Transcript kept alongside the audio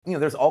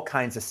There's all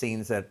kinds of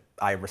scenes that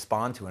I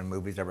respond to in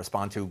movies. I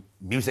respond to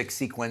music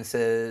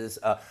sequences.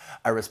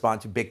 I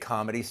respond to big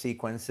comedy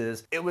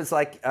sequences. It was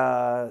like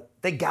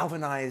they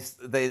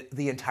galvanized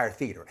the entire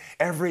theater.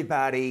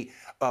 Everybody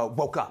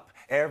woke up.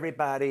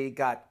 Everybody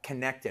got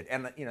connected,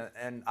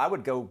 and I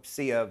would go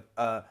see a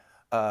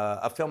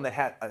film that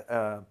had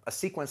a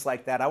sequence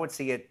like that. I would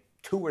see it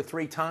 2 or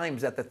 3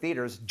 times at the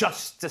theaters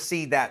just to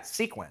see that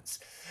sequence,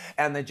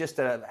 and then just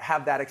to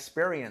have that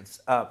experience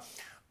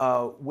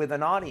with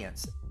an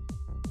audience.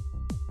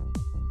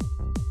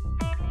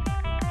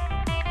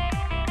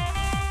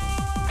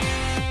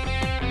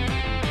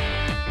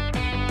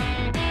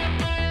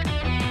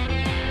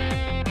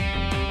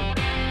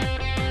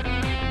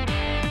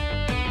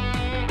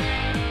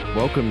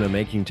 Welcome to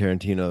Making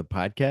Tarantino, the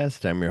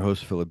podcast. I'm your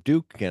host, Philip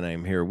Duke, and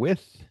I'm here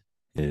with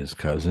his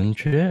cousin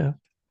Chip.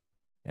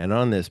 And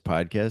on this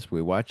podcast,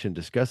 we watch and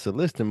discuss a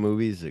list of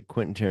movies that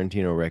Quentin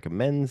Tarantino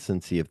recommends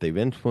and see if they've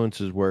influenced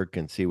his work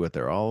and see what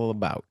they're all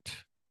about.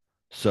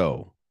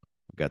 So,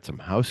 we've got some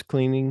house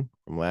cleaning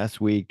from last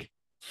week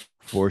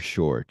for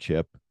sure,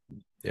 Chip.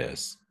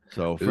 Yes.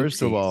 So,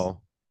 first of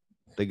all,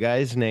 the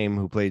guy's name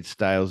who played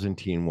Styles in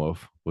Teen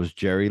Wolf was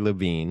Jerry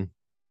Levine.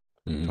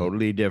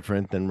 Totally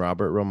different than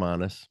Robert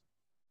Romanus.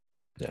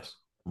 Yes.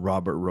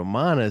 Robert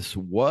Romanus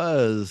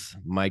was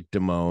Mike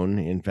Damone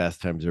in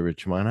Fast Times at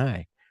Ridgemont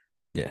High.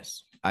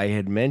 Yes. I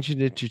had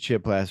mentioned it to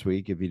Chip last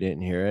week. If you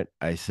didn't hear it,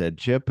 I said,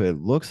 Chip, it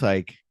looks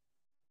like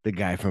the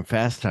guy from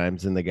Fast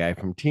Times and the guy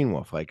from Teen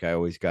Wolf. Like I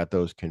always got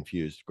those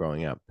confused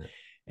growing up.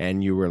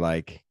 And you were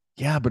like,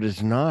 yeah, but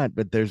it's not.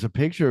 But there's a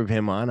picture of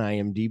him on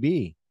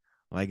IMDb.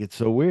 Like it's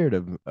so weird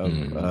of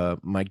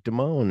Mike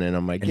Damone. And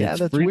I'm like, and yeah,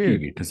 that's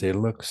weird. because they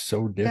look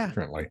so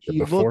different. Yeah, like the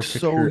he looks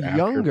so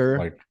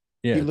younger.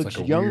 He looks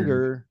like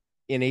younger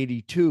in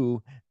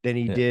 82 than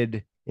he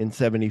did in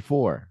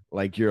 74.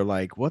 Like you're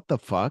like, what the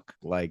fuck?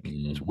 Like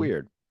it's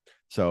weird.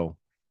 So,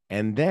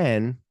 and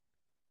then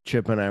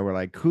Chip and I were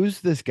like,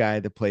 who's this guy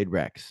that played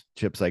Rex?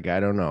 Chip's like,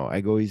 I don't know.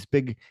 I go, he's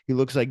big. He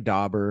looks like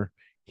Dauber.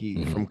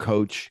 He from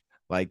Coach.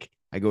 Like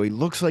I go, he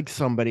looks like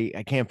somebody.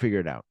 I can't figure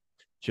it out.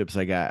 Chip's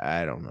like,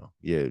 I don't know.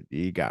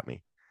 You got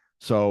me.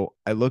 So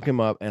I look him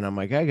up and I'm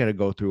like, I got to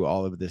go through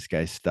all of this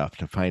guy's stuff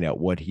to find out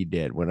what he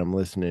did when I'm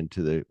listening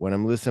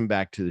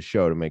back to the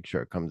show to make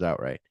sure it comes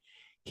out right.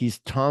 He's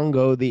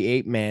Tongo the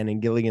ape man in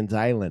Gilligan's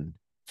Island.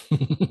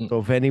 So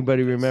if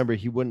anybody remember,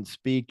 he wouldn't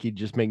speak. He'd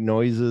just make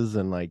noises.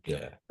 And I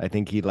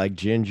think he liked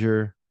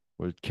Ginger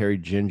or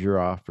carried Ginger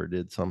off or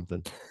did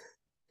something.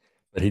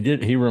 But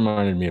he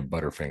reminded me of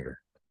Butterfinger.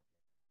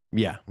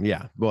 Yeah.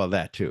 Well,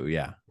 that too.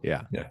 Yeah.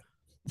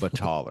 But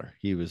taller.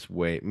 He was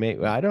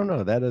I don't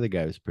know. That other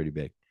guy was pretty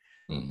big.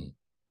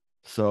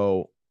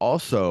 So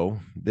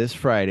also this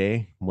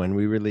Friday, when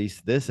we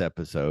release this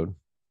episode,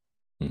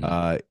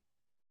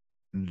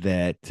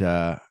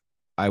 that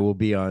I will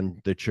be on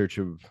the Church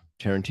of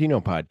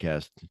Tarantino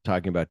podcast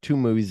talking about 2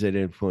 movies that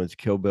influenced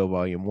Kill Bill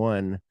Volume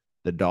 1,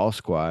 The Doll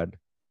Squad,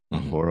 a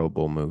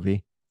horrible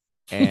movie,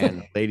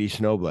 and Lady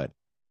Snowblood.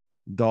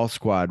 Doll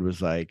Squad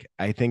was like,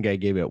 I think I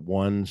gave it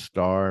 1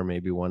 star,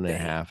 maybe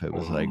 1.5. It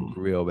was like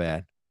real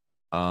bad.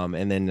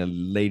 And then the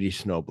Lady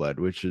Snowblood,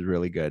 which is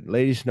really good.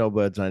 Lady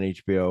Snowblood's on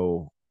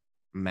HBO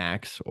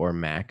Max or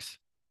Max,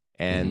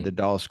 and the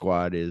Doll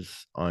Squad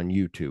is on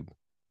YouTube.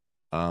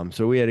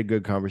 So we had a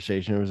good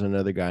conversation. There was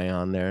another guy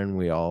on there, and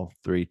we all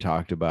 3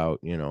 talked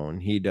about,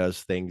 and he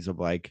does things of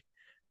like,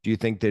 do you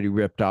think that he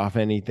ripped off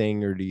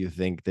anything, or do you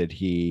think that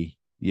he,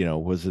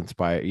 was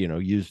inspired,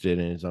 used it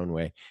in his own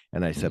way?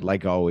 And I said,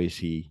 like always,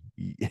 he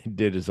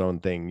did his own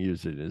thing,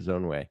 used it in his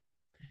own way.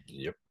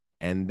 Yep.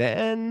 And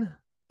then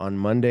on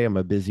Monday, I'm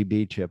a busy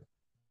bee, Chip.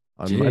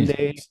 On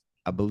Monday,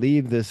 I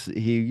believe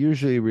he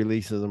usually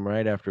releases them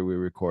right after we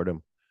record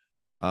them.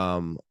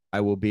 I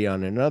will be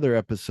on another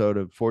episode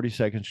of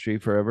 42nd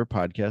Street Forever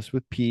podcast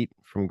with Pete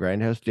from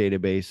Grindhouse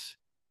Database,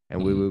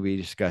 and we will be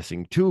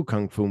discussing 2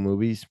 kung fu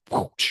movies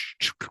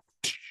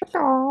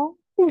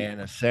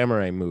and a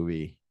samurai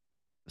movie.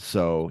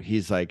 So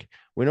he's like,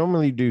 we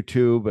normally do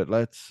 2, but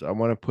I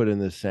want to put in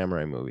this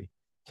samurai movie.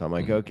 So I'm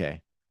like,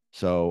 okay.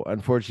 So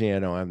unfortunately, I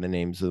don't have the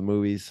names of the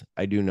movies.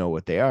 I do know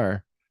what they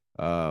are,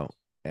 but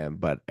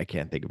I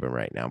can't think of them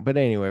right now. But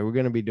anyway, we're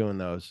going to be doing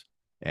those,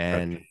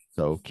 and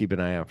so keep an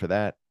eye out for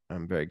that.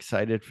 I'm very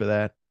excited for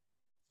that.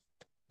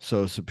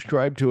 So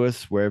subscribe to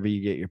us wherever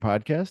you get your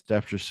podcast.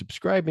 After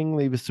subscribing,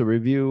 leave us a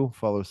review,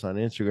 follow us on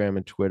Instagram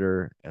and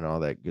Twitter and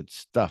all that good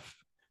stuff.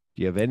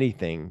 Do you have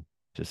anything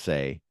to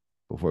say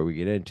before we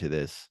get into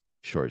this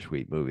short,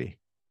 sweet movie?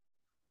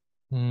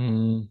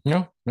 No,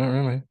 not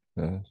really.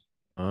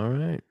 All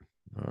right.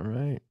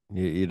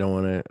 You don't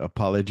want to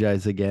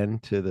apologize again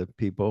to the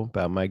people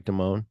about Mike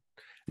Damone?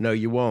 No,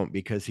 you won't,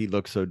 because he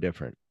looks so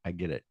different. I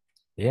get it.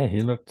 Yeah,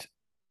 he looked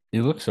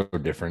so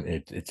different.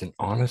 It's an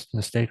honest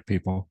mistake,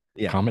 people.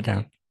 Yeah. Calm it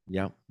down.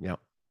 Yep.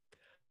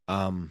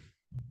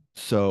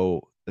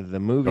 So the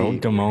movie.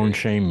 Don't Damone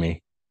shame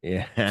me.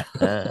 Yeah.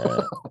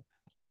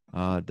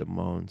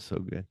 Damone, so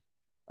good.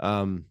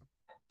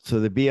 So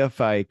the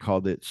BFI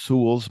called it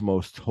Sewell's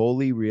most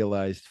wholly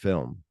realized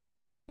film.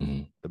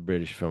 the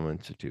British Film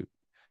Institute.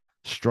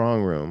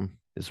 Strongroom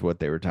is what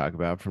they were talking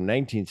about. From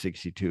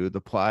 1962,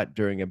 the plot: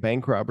 during a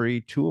bank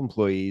robbery, two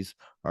employees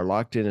are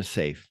locked in a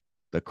safe.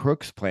 The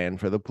crooks plan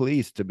for the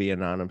police to be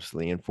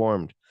anonymously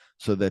informed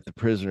so that the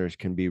prisoners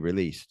can be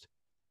released.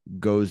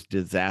 Goes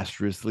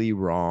disastrously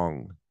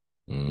wrong.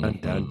 Dun,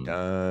 dun,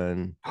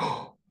 dun.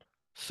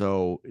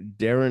 So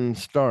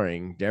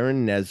starring Darren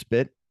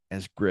Nesbitt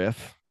as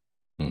Griff.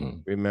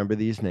 Remember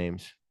these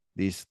names,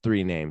 these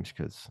three names,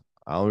 because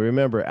I'll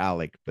remember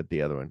Alec, but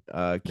the other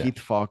one. Keith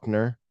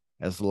Faulkner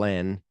as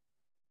Len,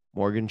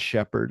 Morgan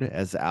Shepherd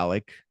as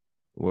Alec.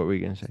 What were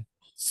you gonna say?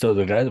 So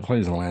the guy that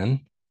plays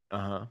Len,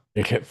 Uh-huh.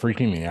 it kept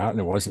freaking me out, and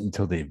it wasn't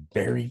until the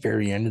very,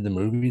 very end of the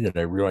movie that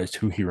I realized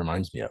who he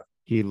reminds me of.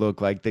 He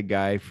looked like the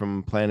guy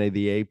from Planet of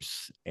the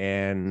Apes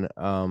and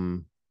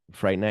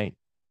Fright Night.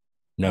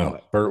 No,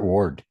 Burt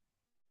Ward.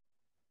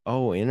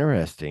 Oh,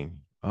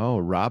 interesting. Oh,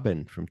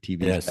 Robin from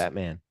TV's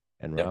Batman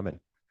and Robin.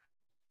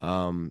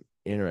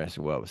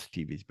 Interesting. Well, it was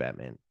TV's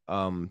Batman.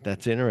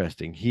 That's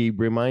interesting. He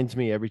reminds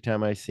me every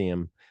time I see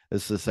him.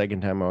 This is the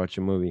second time I watch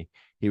a movie.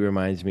 He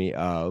reminds me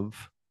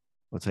of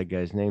what's that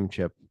guy's name,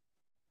 Chip?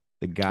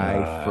 The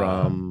guy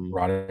from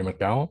Roddy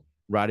McDowall.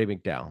 Roddy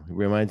McDowall. He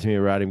reminds me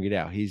of Roddy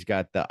McDowall. He's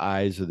got the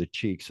eyes or the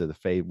cheeks or the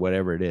face,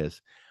 whatever it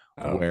is,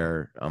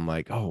 where I'm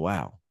like, oh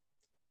wow.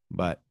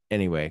 But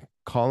anyway,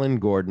 Colin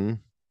Gordon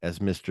as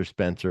Mr.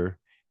 Spencer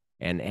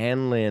and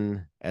Ann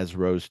Lynn as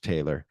Rose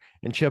Taylor.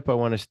 And Chip, I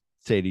want to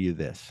say to you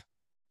this.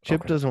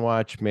 Chip doesn't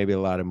watch maybe a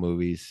lot of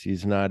movies.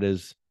 He's not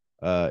as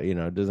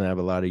doesn't have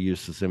a lot of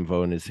useless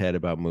info in his head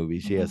about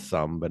movies. He has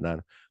some, but not.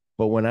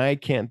 But when I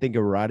can't think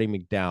of Roddy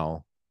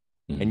McDowall,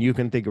 and you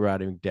can think of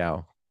Roddy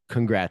McDowall,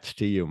 congrats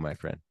to you, my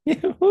friend.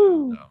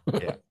 So,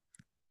 yeah.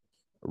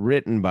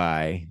 Written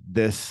by,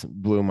 this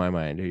blew my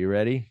mind. Are you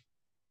ready?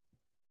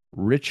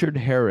 Richard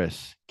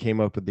Harris came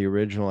up with the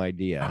original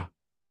idea.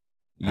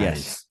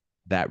 Yes,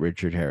 that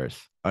Richard Harris.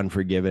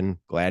 Unforgiven,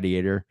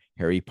 Gladiator,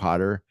 Harry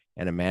Potter,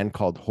 and A Man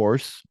Called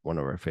Horse, one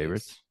of our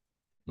favorites.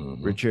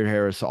 Richard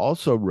Harris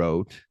also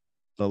wrote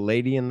The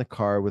Lady in the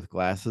Car with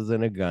Glasses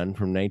and a Gun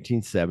from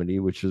 1970,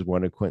 which is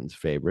one of Quentin's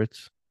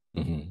favorites.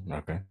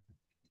 Okay.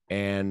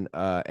 And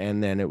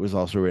then it was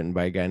also written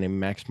by a guy named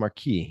Max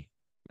Marquis.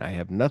 I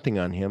have nothing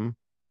on him,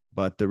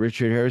 but the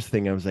Richard Harris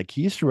thing, I was like,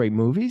 he used to write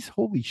movies?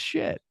 Holy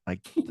shit.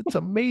 Like, that's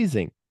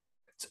amazing.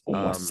 It's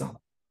awesome.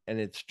 And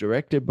it's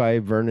directed by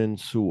Vernon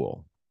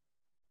Sewell.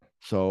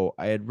 So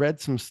I had read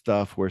some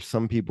stuff where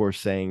some people were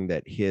saying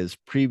that his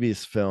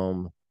previous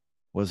film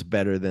was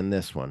better than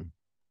this one,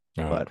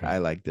 but I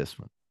like this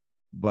one.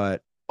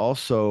 But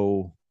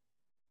also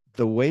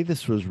the way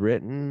this was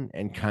written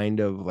and kind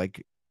of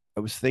like, I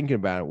was thinking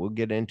about it, we'll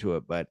get into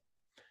it, but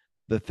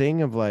the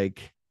thing of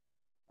like,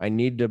 I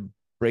need to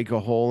break a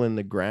hole in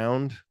the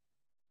ground.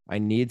 I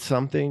need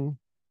something.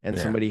 And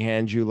somebody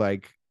hands you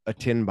like a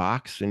tin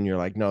box and you're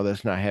like, no,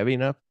 that's not heavy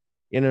enough.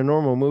 In a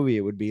normal movie,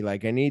 it would be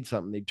like, I need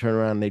something. They'd turn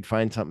around, they'd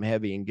find something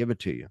heavy and give it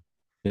to you.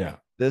 Yeah.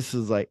 This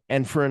is like,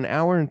 and for an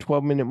hour and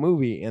 12-minute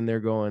movie, and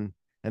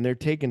they're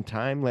taking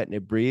time, letting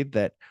it breathe.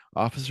 That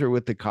officer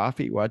with the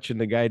coffee watching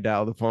the guy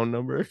dial the phone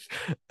number.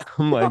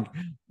 I'm like,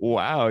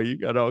 wow, you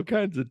got all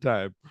kinds of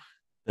time.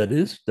 That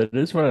is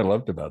what I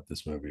loved about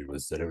this movie,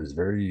 was that it was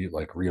very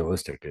like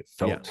realistic. It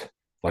felt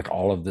like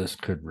all of this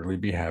could really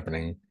be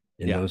happening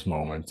in those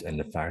moments, and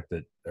the fact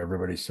that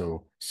everybody's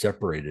so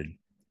separated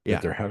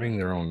that they're having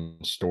their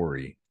own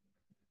story,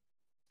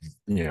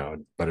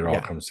 but it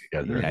all comes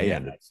together in the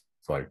end.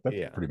 It's like,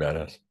 that's pretty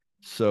badass.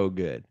 So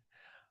good.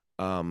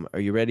 Are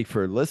you ready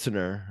for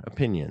listener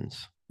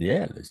opinions?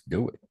 Yeah, let's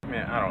do it.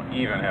 Man, I don't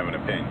even have an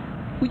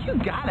opinion. Well,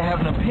 you gotta have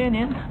an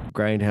opinion.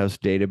 Grindhouse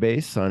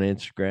Database on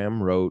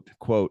Instagram wrote,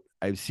 quote,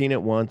 I've seen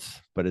it once,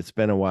 but it's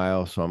been a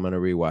while, so I'm going to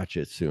rewatch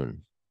it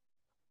soon.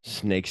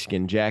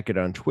 Snakeskin Jacket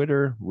on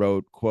Twitter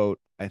wrote, quote,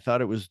 I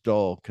thought it was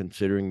dull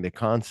considering the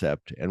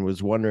concept and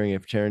was wondering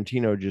if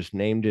Tarantino just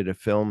named it a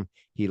film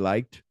he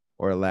liked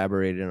or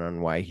elaborated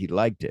on why he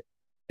liked it,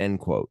 end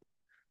quote.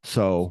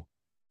 So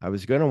I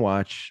was going to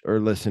watch or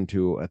listen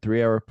to a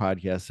 3-hour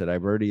podcast that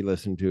I've already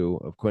listened to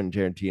of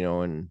Quentin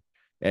Tarantino and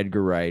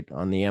Edgar Wright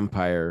on the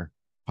Empire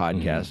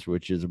podcast,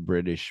 which is a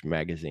British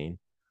magazine.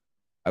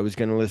 I was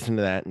going to listen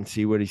to that and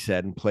see what he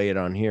said and play it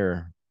on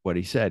here, what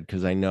he said,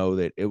 because I know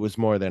that it was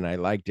more than I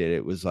liked it.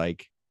 It was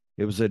like,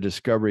 it was a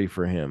discovery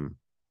for him.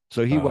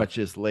 So he watched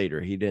this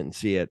later. He didn't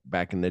see it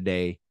back in the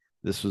day.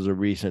 This was a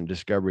recent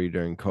discovery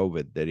during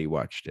COVID that he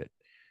watched it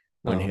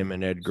when him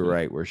and Edgar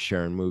Wright were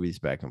sharing movies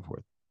back and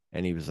forth.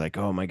 And he was like,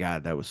 oh my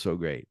God, that was so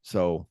great.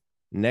 So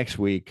next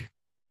week,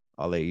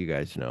 I'll let you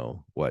guys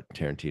know what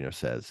Tarantino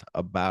says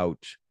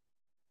about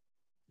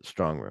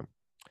Strongroom.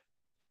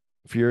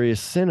 Furious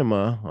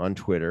Cinema on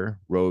Twitter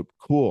wrote,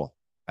 cool,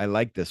 I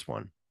like this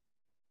one.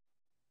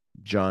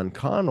 John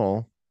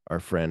Connell, our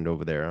friend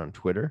over there on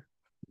Twitter,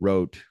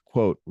 wrote,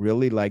 quote,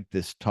 really like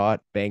this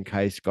taut bank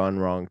heist gone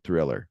wrong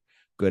thriller.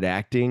 Good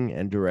acting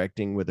and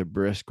directing with a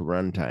brisk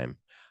runtime.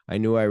 I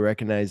knew I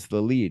recognized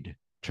the lead.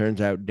 Turns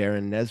out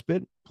Darren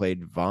Nesbitt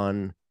played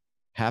Von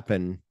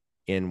Happen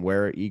in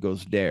Where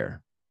Eagles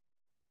Dare.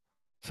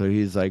 So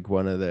he's like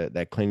one of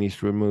that Clint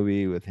Eastwood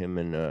movie with him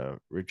and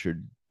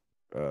Richard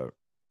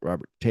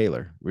Robert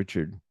Taylor.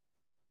 Richard,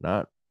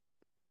 not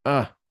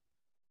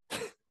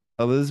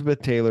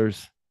Elizabeth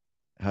Taylor's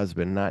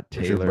husband, not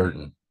Richard Taylor.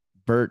 Burton.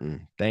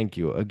 Burton. Thank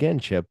you. Again,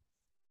 Chip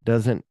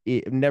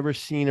never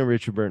seen a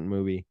Richard Burton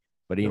movie,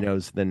 but he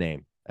knows the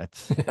name.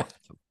 That's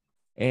awesome.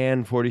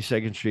 And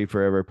 42nd Street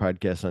Forever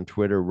podcast on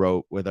Twitter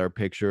wrote with our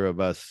picture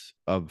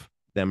of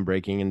them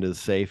breaking into the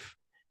safe.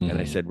 And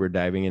I said, we're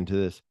diving into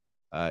this.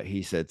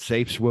 He said,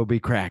 safes will be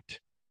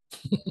cracked.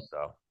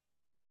 So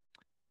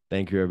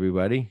thank you,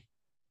 everybody.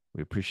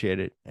 We appreciate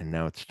it. And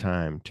now it's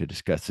time to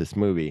discuss this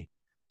movie.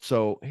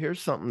 So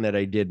here's something that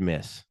I did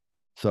miss.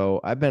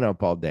 So I've been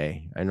up all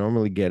day. I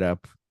normally get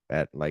up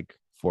at like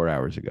 4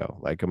 hours ago.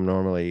 Like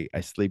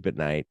I sleep at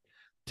night.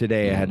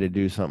 Today I had to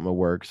do something at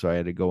work, so I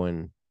had to go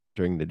in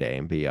during the day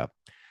and be up.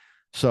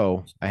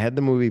 So I had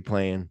the movie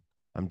playing.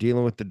 I'm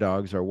dealing with the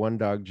dogs. Our one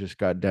dog just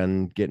got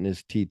done getting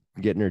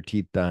her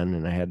teeth done,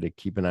 and I had to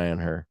keep an eye on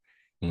her.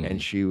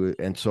 And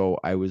so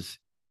I was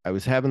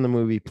having the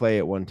movie play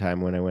at one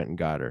time when I went and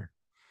got her.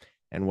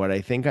 And what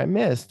I think I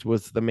missed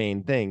was the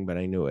main thing, but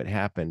I knew it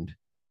happened.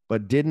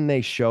 But didn't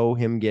they show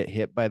him get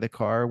hit by the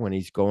car when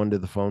he's going to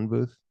the phone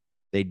booth?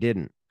 They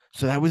didn't.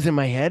 So that was in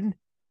my head.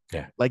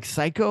 Yeah. Like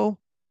Psycho.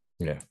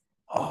 Yeah.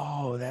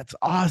 Oh, that's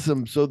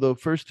awesome. So the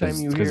first time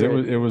you because hear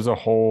it was a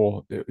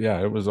whole the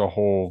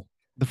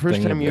first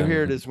thing time of you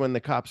hear it them. is when the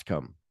cops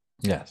come.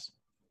 Yes.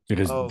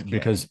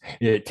 Because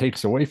it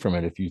takes away from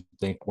it if you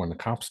think when the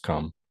cops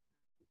come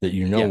that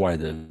you know why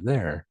they're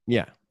there.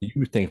 Yeah.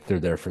 You think they're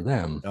there for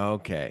them.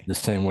 Okay. The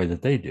same way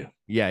that they do.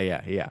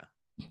 Yeah.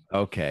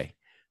 Okay.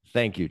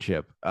 Thank you,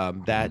 Chip.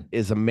 That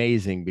is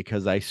amazing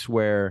because I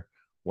swear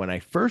when I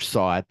first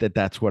saw it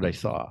that's what I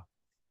saw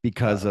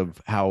because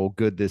of how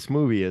good this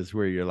movie is,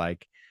 where you're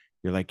like,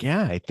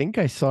 yeah, I think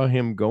I saw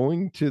him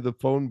going to the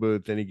phone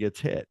booth and he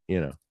gets hit,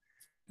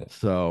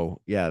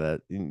 So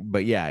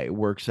but yeah, it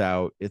works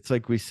out. It's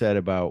like we said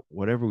about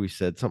whatever we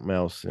said, something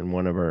else in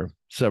one of our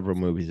several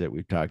movies that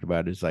we've talked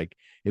about is like,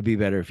 it'd be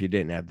better if you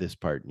didn't have this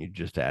part and you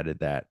just added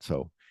that.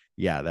 So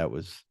yeah, it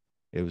was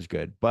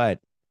good. But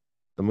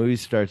the movie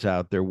starts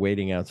out, they're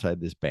waiting outside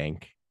this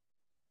bank.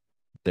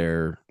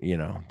 They're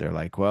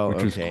like, well,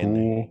 which is okay.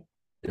 cool.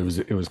 It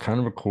was kind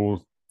of a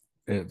cool,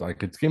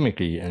 it's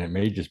gimmicky, and it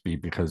may just be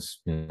because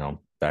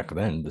back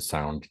then the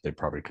sound, they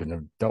probably couldn't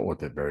have dealt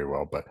with it very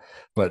well.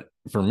 But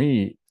for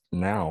me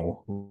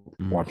now,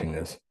 watching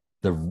this,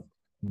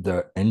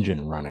 the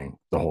engine running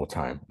the whole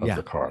time of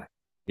the car,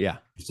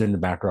 it's in the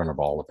background of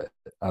all of it.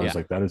 I was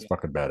like, that is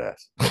fucking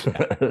badass.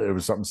 It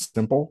was something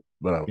simple,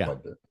 but I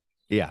loved it.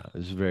 Yeah, it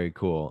was very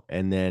cool.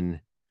 And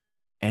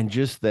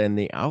just then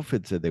the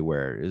outfits that they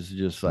wear is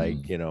just like,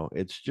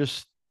 it's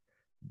just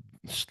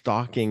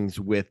stockings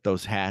with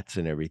those hats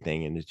and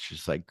everything. And it's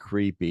just like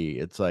creepy.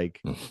 It's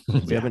like,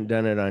 we haven't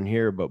done it on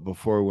here, but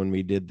before when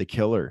we did The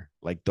Killer,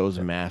 like those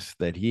masks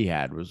that he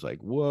had was like,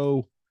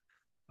 whoa.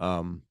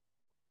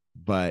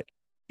 But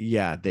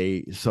yeah,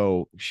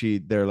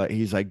 they're like,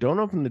 he's like, don't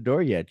open the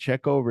door yet.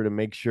 Check over to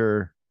make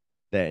sure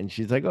that, and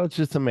she's like, oh, it's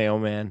just a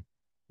mailman.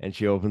 And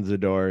she opens the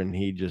door and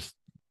they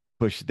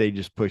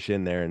just push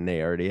in there and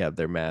they already have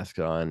their masks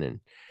on and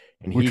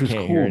which he was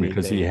can't cool hear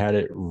because he anything. had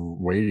it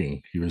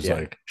waiting. He was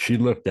like, she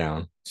looked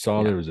down,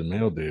 saw there was a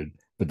male dude,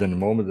 but then the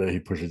moment that he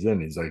pushes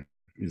in,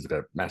 he's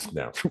got mask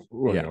down,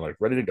 and you're like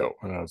ready to go.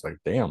 And I was like,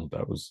 damn,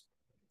 that was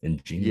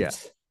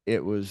ingenious.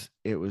 It was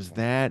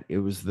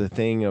the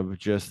thing of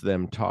just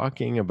them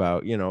talking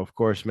about, of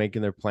course,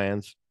 making their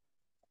plans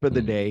for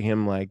the day.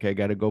 Him like, I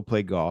got to go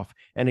play golf.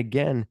 And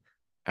again,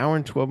 hour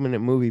and 12-minute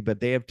movie, but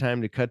they have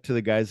time to cut to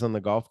the guys on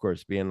the golf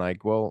course being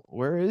like, well,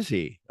 where is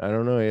he? I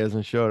don't know. He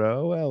hasn't showed up.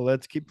 Oh, well,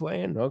 let's keep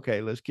playing.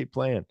 Okay, let's keep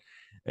playing.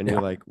 And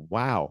you're like,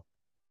 wow.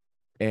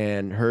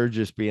 And her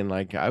just being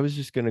like, I was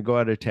just going to go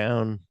out of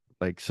town.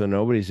 Like, so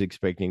nobody's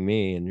expecting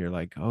me. And you're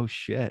like, oh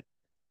shit.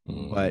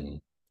 But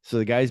so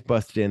the guys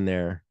busted in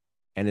there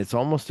and it's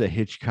almost a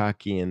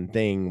Hitchcockian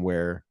thing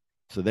where,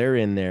 so they're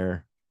in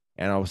there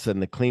and all of a sudden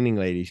the cleaning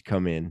ladies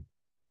come in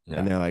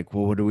and they're like,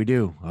 well, what do we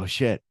do? Oh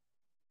shit.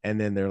 And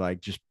then they're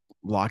like, just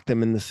lock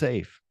them in the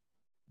safe.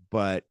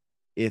 But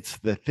it's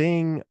the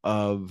thing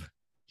of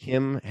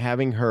him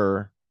having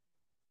her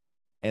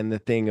and the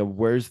thing of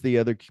where's the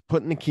other,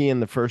 putting the key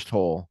in the first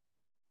hole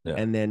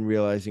and then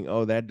realizing,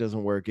 oh, that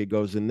doesn't work. It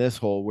goes in this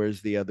hole.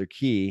 Where's the other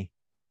key?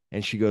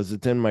 And she goes,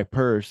 it's in my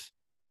purse.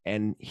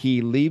 And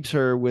he leaves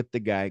her with the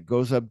guy,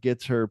 goes up,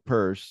 gets her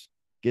purse,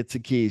 gets the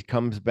keys,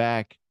 comes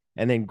back,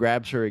 and then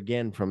grabs her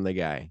again from the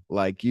guy.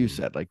 Like you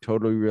said, like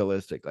totally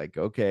realistic. Like,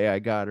 okay, I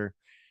got her.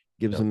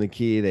 Gives them the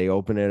key. They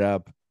open it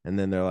up. And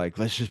then they're like,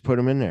 let's just put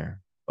him in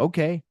there.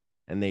 Okay.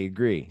 And they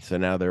agree. So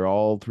now they're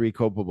all three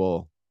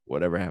culpable,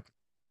 whatever happened.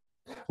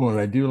 Well,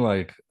 I do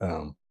like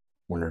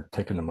when they're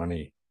taking the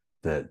money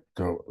that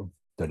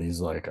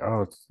he's like,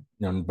 oh, it's,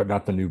 but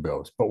not the new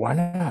bills. But why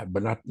not?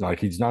 But not like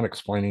he's not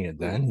explaining it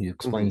then. He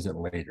explains it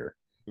later.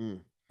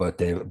 But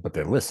they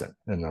listen,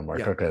 and I'm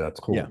like, okay, that's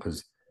cool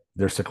because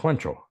they're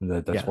sequential.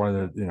 That's Yeah. why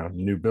the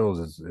new bills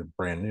is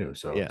brand new,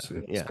 so Yeah.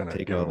 it's gonna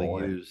Take give all them the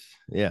away. use.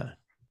 Yeah.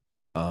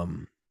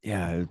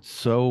 Yeah,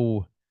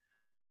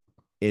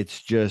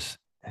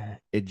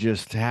 it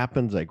just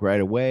happens like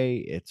right away.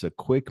 It's a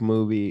quick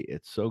movie.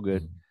 It's so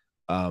good.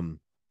 Mhm. Um,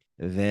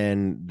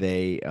 then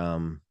they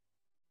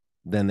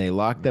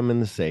lock them in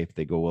the safe.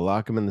 They go, we'll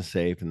lock them in the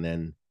safe, and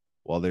then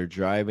while they're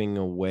driving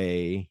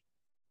away,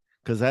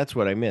 because that's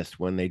what I missed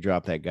when they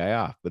dropped that guy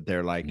off. But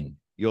they're like, Mhm.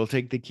 you'll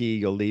take the key,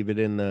 you'll leave it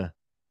in the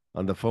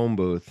on the phone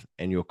booth,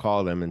 and you'll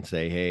call them and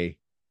say, hey,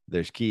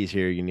 there's keys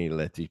here. You need to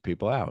let these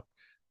people out.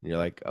 And you're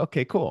like,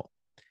 okay, cool.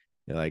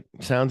 You're like,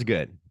 sounds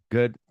good.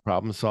 Good.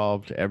 Problem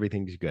solved.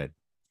 Everything's good.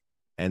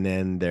 And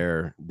then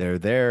they're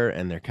there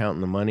and they're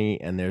counting the money.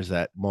 And there's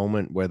that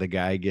moment where the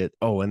guy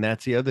and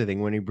that's the other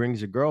thing. When he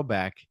brings a girl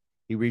back,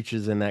 he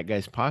reaches in that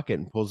guy's pocket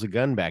and pulls the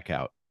gun back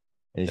out.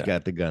 And he's Yeah.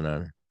 got the gun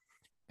on her.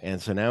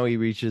 And so now he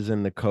reaches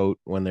in the coat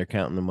when they're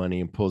counting the money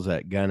and pulls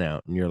that gun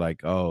out. And you're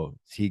like, oh,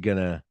 is he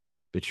gonna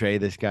betray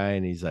this guy?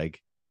 And he's like,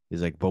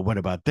 but what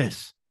about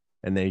this?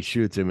 And then he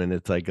shoots him, and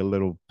it's like a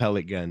little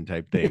pellet gun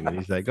type thing. And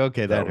he's like,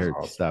 okay, That that was hurts.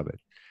 awesome. Stop it.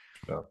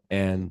 Yeah.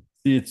 And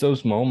See, it's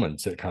those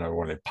moments that kind of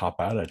when they pop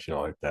out at you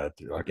like that,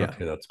 you're like, yeah,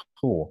 okay, that's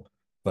cool.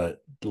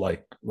 But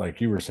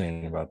like you were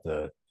saying about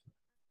the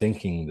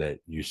thinking that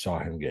you saw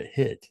him get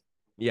hit,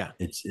 yeah,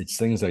 it's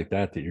things like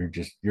that that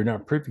you're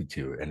not privy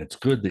to, and it's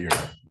good that you're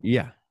not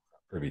yeah,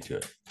 privy to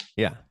it.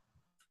 yeah,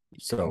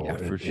 So yeah,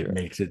 for it sure.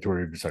 makes it to where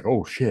you're just like,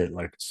 oh shit,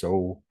 like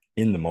so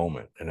in the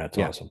moment, and that's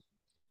Yeah, awesome.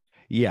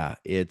 yeah.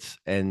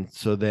 And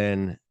so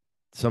then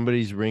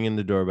somebody's ringing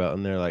the doorbell,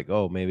 and they're like,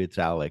 oh, maybe it's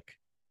Alec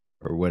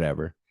or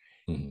whatever.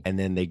 Mhm. And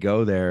then they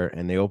go there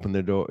and they open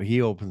the door.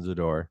 He opens the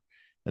door,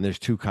 and there's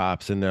two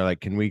cops, and they're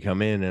like, can we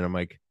come in? And I'm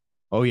like,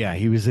 oh yeah,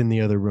 he was in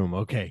the other room.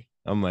 Okay.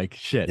 I'm like,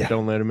 shit, Yeah.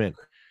 don't let him in.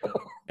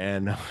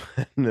 And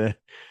and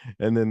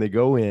then they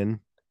go in,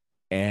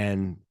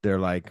 and they're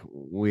like,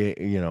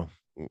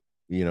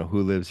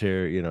 who lives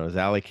here? Is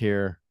Alec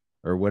here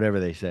or whatever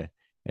they say?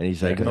 And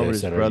he's Yeah, like, because no, they but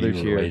his said, "Are you brother's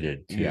here.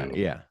 related Yeah,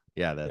 to?"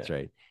 yeah, that's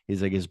right.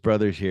 He's like, his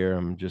brother's here.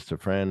 I'm just a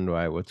friend.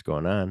 Why? What's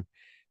going on?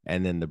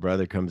 And then the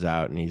brother comes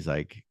out and he's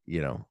like,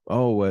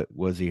 oh, what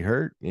was he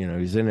hurt?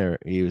 He's in there.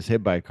 He was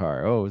hit by a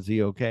car. Oh, is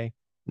he okay?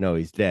 No,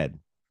 he's dead.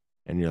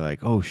 And you're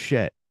like, oh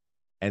shit.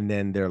 And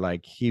then they're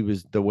like,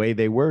 the way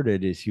they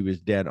worded is he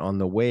was dead on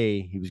the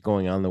way. He was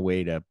going on the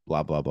way to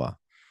blah, blah, blah.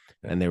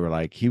 Yeah. And they were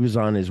like, he was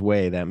on his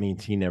way. That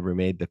means he never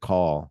made the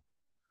call.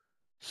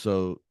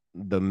 So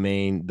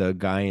the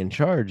guy in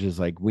charge is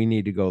like, we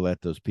need to go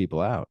let those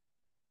people out.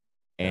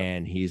 Yeah.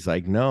 And he's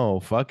like, no,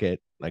 fuck it.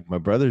 Like, my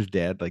brother's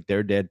dead. Like,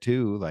 they're dead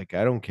too. Like,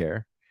 I don't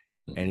care.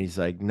 And he's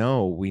like,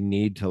 no, we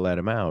need to let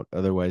him out.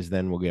 Otherwise,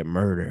 then we'll get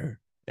murder.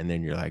 And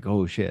then you're like,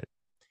 oh shit.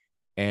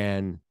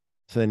 And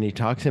so then he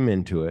talks him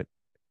into it.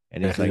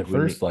 And Yeah, he's because like,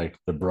 at first, like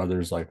the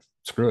brother's like,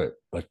 screw it,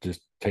 like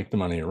just take the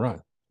money and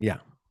run. yeah,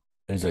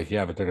 And he's like,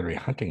 yeah, but they're gonna be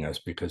hunting us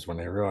because when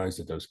they realize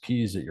that those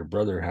keys that your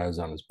brother has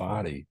on his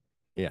body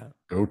yeah,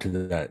 go to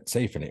that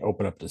safe and they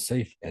open up the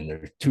safe and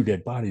there's two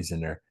dead bodies in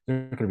there,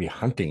 they're gonna be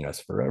hunting us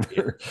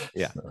forever.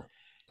 yeah. So,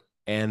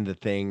 And the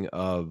thing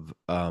of,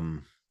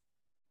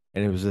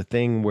 and it was a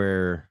thing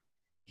where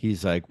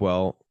he's like,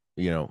 well,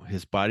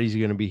 his body's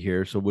going to be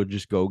here. So we'll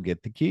just go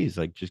get the keys.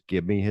 Like, just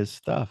give me his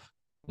stuff.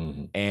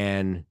 mhm.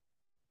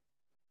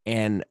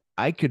 And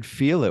I could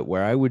feel it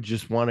where I would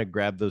just want to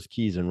grab those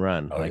keys and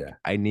run. Oh, like, yeah.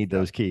 I need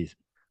those keys.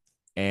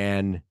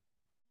 And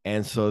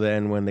so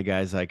then when the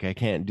guy's like, I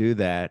can't do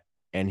that.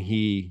 And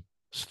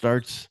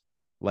starts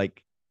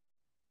like,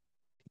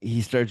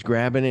 he starts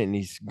grabbing it and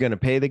he's gonna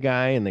pay the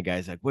guy, and the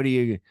guy's like, "What are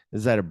you?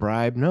 Is that a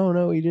bribe?"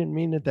 No, he didn't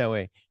mean it that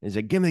way. And he's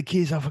like, "Give me the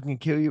keys, I'll fucking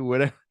kill you."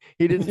 Whatever.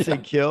 He didn't say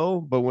Yeah.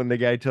 kill, but when the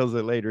guy tells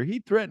it later, he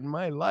threatened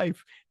my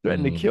life,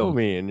 threatened to kill Mhm.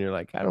 me, and you're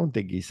like, I don't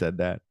think he said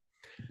that.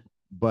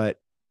 But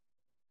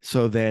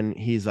so then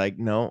he's like,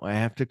 "No, I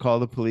have to call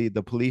the police.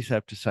 The police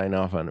have to sign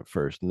off on it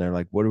first." And they're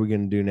like, "What are we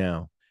gonna do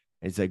now?"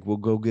 And he's like, "We'll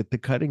go get the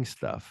cutting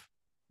stuff."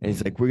 And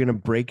he's like, Mhm. "We're gonna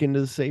break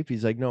into the safe."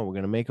 He's like, "No, we're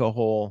gonna make a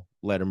hole,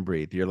 let him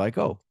breathe." You're like,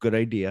 "Oh, good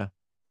idea.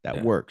 That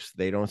Yeah. works.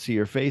 They don't see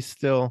your face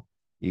still.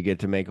 You get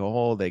to make a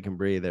hole. They can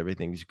breathe.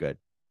 Everything's good."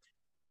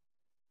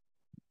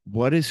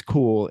 What is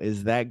cool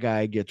is that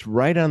guy gets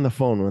right on the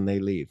phone when they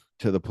leave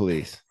to the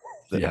police.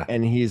 Yeah.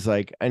 And he's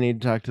like, I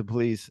need to talk to the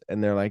police.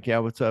 And they're like, yeah,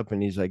 what's up?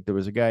 And he's like, there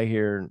was a guy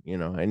here.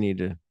 I need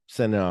to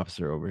send an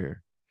officer over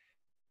here.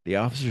 The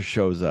officer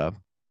shows up.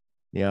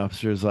 The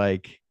officer's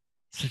like,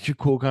 such a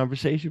cool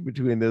conversation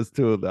between those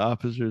two. The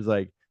officer's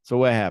like, so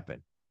what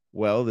happened?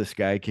 Well, this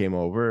guy came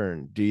over,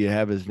 and do you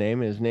have his name?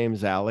 His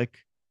name's Alec,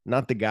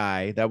 not the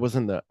guy. That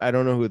wasn't I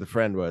don't know who the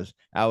friend was.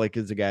 Alec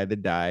is the guy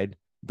that died.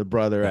 The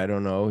brother, Yeah. I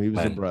don't know. He was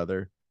a Len.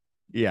 brother.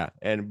 Yeah.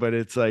 But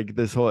it's like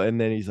this whole, and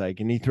then he's like,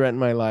 and he threatened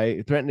my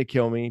life, threatened to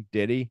kill me.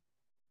 Did he?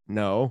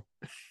 No.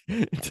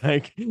 It's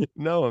like,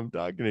 no, I'm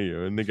talking to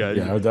you. And the guy's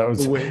Yeah, that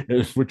was, way.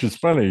 which is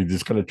funny. He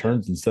just kind of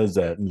turns and says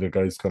that, and the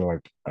guy's kind of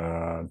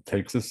like,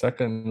 takes a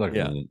second, like,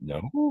 Yeah.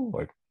 no,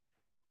 like,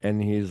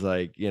 And he's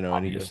like, and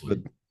he goes,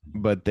 obviously.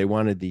 but they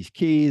wanted these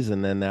keys,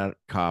 and then that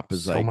cop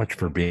is So like, much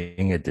for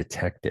being a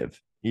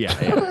detective. yeah,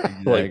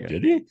 Like, exactly.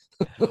 did he?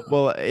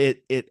 Well,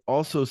 it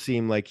also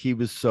seemed like he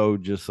was so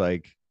just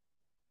like,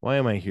 why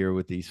am I here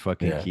with these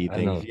fucking Yeah, key I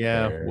things? don't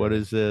Yeah, what care.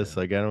 is this? Yeah.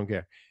 Like, I don't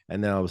care.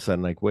 And then all of a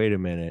sudden, like, wait a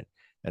minute.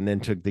 And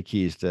then took the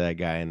keys to that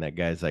guy, and that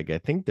guy's like, I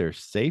think they're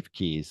safe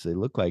keys. They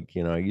look like,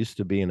 I used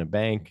to be in a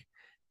bank.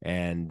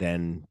 And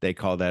then they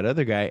call that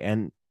other guy,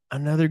 and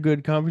another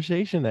good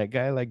conversation. That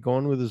guy, like,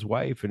 going with his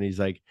wife, and he's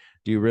like,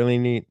 do you really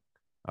need?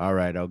 All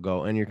right, I'll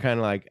go. And you're kind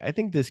of like, I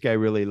think this guy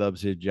really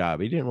loves his job.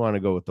 He didn't want to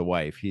go with the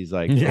wife. He's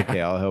like, Yeah.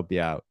 okay, I'll help you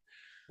out.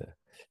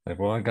 Like,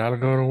 well, I gotta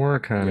go to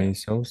work, Yeah. honey.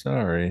 So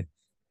sorry.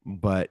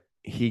 But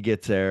he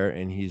gets there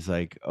and he's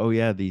like, oh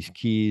yeah, these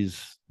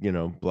keys,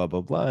 blah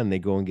blah blah, and they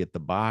go and get the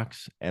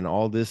box. And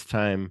all this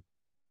time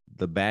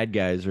the bad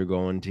guys are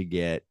going to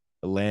get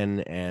Len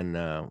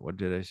and what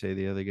did I say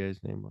the other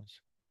guy's name was?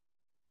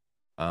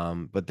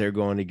 But they're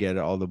going to get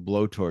all the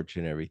blowtorch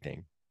and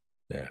everything.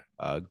 Yeah.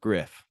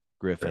 Griff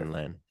and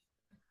Len.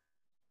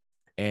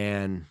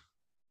 And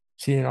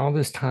see, in all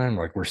this time,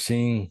 like we're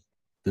seeing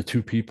the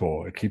two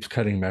people, it keeps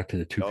cutting back to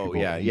the two oh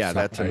people yeah,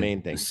 that's the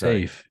main thing. the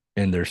safe,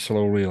 and they're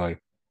slowly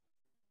like,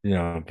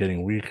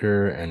 getting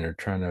weaker, and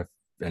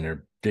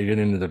they're digging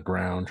into the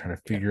ground, trying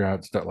to figure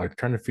out stuff, like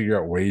trying to figure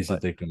out ways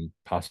that they can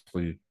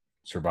possibly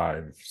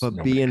survive.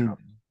 But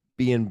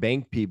being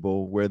bank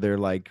people where they're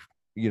like,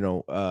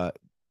 they're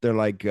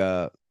like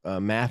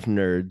math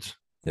nerds.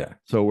 Yeah.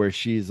 So where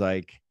she's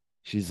like,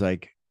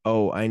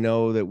 oh, I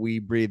know that we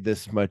breathe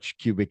this much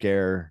cubic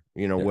air,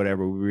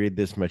 whatever, we breathe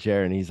this much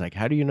air. And he's like,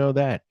 how do you know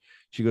that?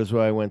 She goes,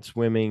 well, I went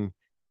swimming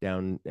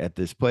down at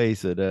this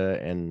place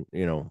and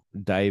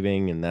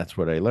diving, and that's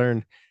what I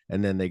learned.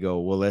 And then they go,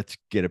 well, let's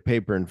get a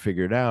paper and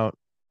figure it out.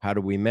 How do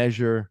we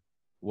measure?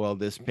 Well,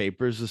 this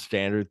paper is a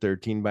standard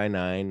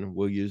 13x9.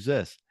 We'll use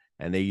this.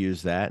 And they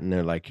use that, and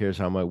they're like, here's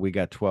how much. We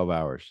got 12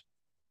 hours.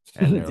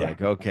 And they're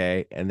like,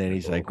 okay. And then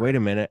he's like, wait a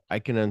minute, I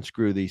can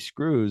unscrew these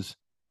screws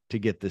to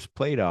get this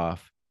plate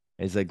off.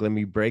 And he's like, let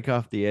me break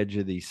off the edge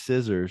of these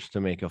scissors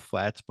to make a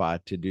flat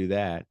spot to do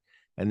that.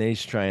 And then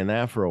he's trying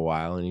that for a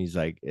while, and he's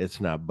like,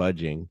 it's not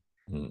budging.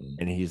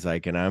 And he's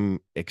like, and I'm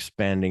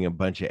expanding a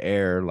bunch of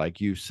air, like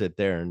you sit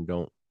there and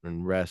don't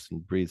and rest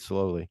and breathe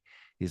slowly.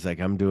 He's like,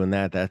 I'm doing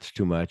that. That's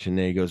too much. And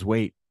then he goes,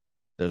 wait,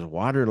 there's a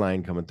water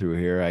line coming through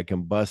here. I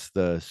can bust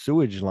the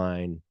sewage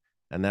line,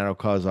 and that'll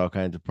cause all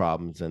kinds of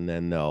problems. And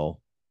then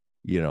they'll,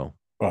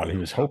 well, he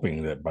was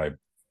hoping that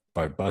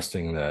by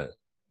busting the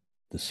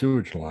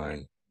sewage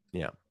line,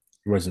 yeah,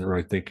 he wasn't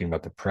really thinking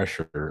about the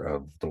pressure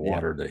of the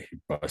water that he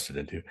busted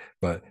into,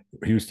 but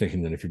he was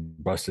thinking that if you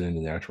busted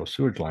into the actual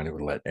sewage line, it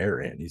would let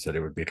air in. He said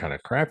it would be kind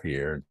of crappy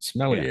air and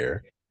smelly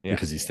air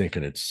because he's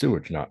thinking it's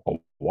sewage, not a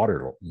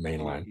water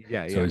main line.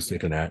 So he's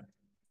thinking that,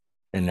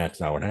 and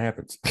that's not what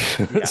happens.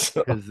 Yeah,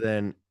 because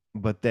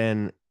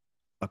then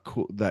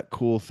that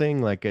cool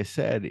thing, like I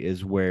said,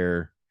 is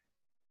where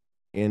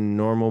in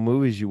normal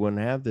movies you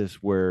wouldn't have this.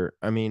 Where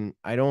I mean,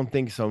 I don't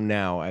think so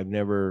now. I've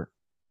never.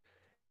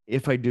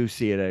 If I do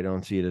see it, I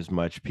don't see it as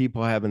much.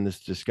 People having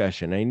this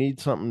discussion. I need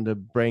something to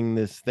bring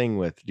this thing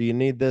with. Do you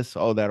need this?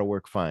 Oh, that'll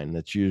work fine.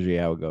 That's usually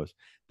how it goes.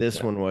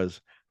 This one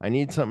was, I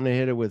need something to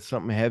hit it with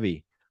something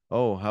heavy.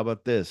 Oh, how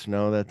about this?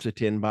 No, that's a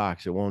tin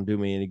box. It won't do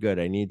me any good.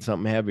 I need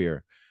something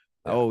heavier.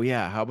 Oh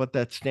yeah, how about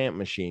that stamp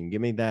machine?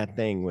 Give me that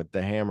thing with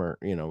the hammer,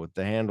 with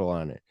the handle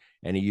on it.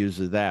 And he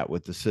uses that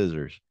with the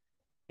scissors.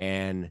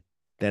 And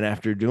then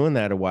after doing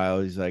that a while,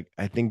 he's like,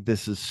 I think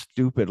this is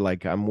stupid.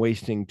 Like I'm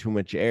wasting too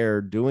much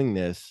air doing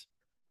this.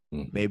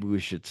 Maybe we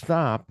should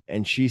stop.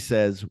 And she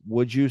says,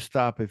 would you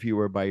stop if you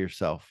were by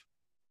yourself?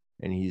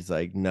 And he's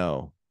like,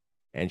 no.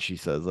 And she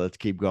says, let's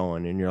keep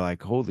going. And you're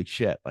like, holy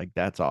shit, like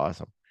that's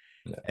awesome.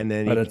 Yeah. And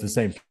then but at the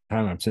same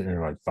time, I'm sitting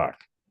there like, fuck.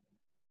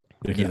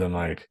 Because I'm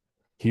like,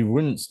 he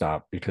wouldn't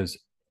stop because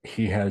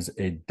he has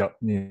the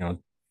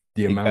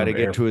amount of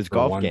get to his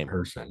golf game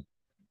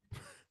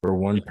for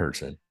one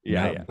person.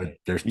 But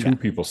there's two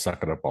people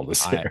sucking up all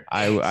this air.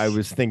 I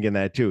was thinking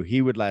that too.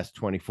 He would last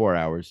 24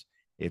 hours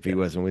if he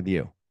wasn't with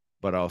you,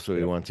 but also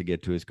he wants to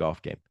get to his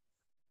golf game.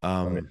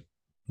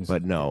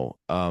 But no,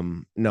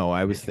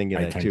 I was thinking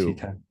that too.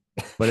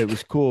 But it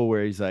was cool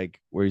where he's like,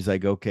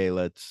 okay,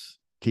 let's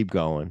keep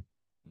going.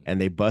 And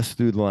they bust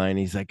through the line.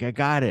 He's like, I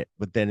got it.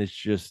 But then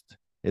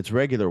it's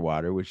regular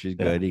water, which is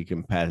good. He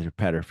can pat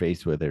her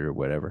face with it or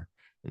whatever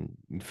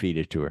and feed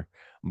it to her.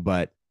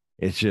 But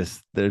it's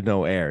just, there's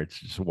no air. It's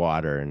just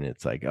water. And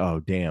it's like,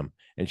 oh, damn.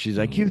 And she's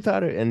like, you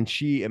thought it. And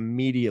she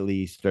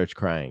immediately starts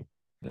crying,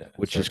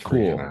 which is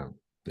cool.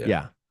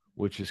 Yeah.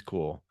 Which is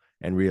cool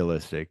and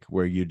realistic,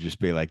 where you'd just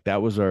be like,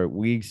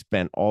 we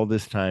spent all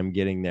this time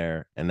getting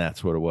there. And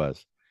that's what it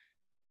was.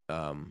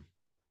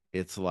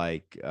 It's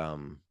like,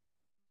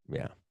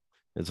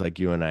 it's like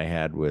you and I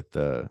had with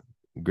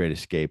Great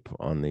Escape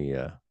on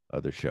the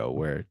other show,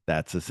 where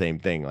that's the same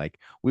thing. Like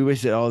we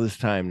wasted all this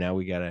time. Now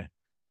we got to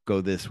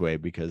go this way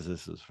because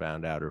this was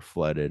found out or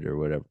flooded or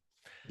whatever.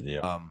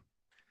 Yeah.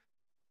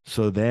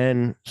 So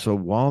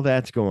while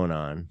that's going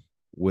on,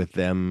 with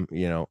them,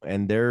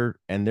 and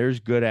there's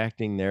good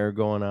acting there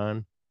going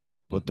on.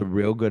 But the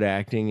real good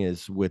acting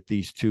is with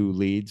these two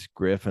leads,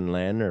 Griff and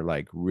Len, are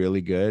like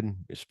really good,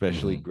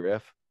 especially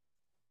Griff.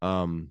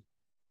 Um,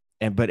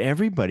 but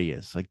everybody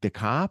is like the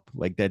cop,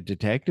 like that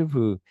detective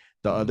who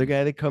the other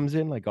guy that comes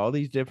in, like all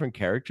these different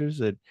characters,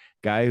 that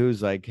guy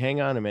who's like,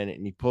 hang on a minute,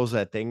 and he pulls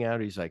that thing out.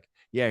 He's like,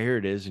 yeah, here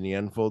it is. And he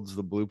unfolds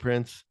the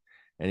blueprints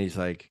and he's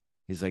like,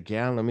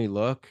 yeah, let me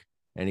look.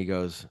 And he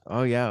goes,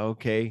 oh yeah,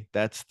 okay,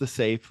 that's the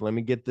safe. Let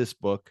me get this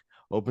book.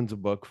 Opens a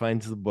book,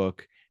 finds the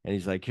book, and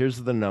he's like,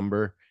 here's the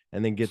number,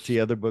 and then gets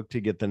the other book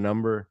to get the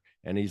number.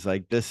 And he's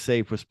like, this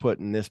safe was put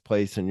in this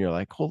place. And you're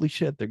like, holy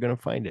shit, they're gonna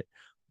find it.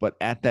 But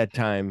at that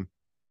time,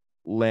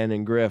 Len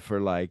and Griff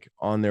are like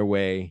on their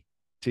way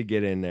to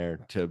get in there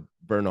to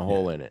burn a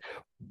hole in it.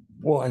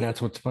 Well, and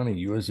that's what's funny.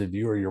 You as a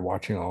viewer, you're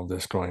watching all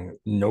this going,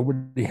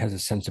 nobody has a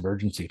sense of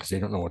urgency because they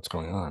don't know what's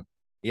going on.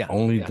 Yeah.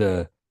 Only yeah.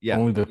 the Yeah.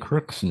 only the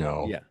crooks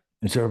know. Yeah.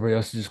 And so everybody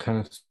else is just kind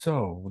of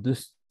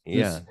this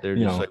They're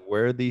just like,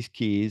 where are these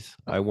keys?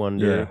 I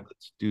wonder. Yeah.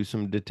 Let's do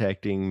some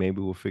detecting.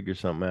 Maybe we'll figure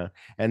something out.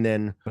 And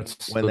then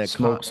Let's when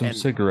smoke some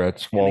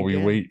cigarettes while we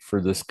wait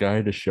for this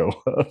guy to show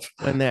up.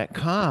 When that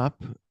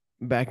cop,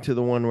 back to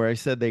the one where I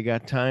said they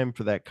got time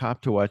for that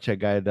cop to watch that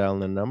guy dial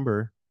the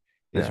number,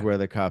 is where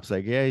the cop's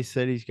like, yeah, he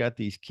said he's got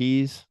these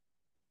keys.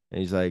 And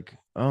he's like,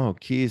 oh,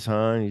 keys,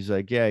 huh? And he's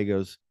like, yeah. He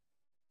goes,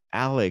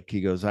 Alec. He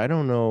goes, I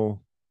don't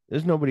know.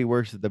 There's nobody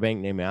works at the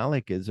bank named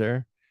Alec, is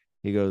there?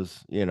 He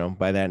goes,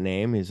 by that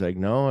name. He's like,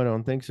 no, I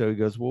don't think so. He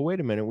goes, well, wait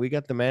a minute. We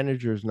got the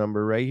manager's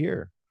number right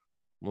here.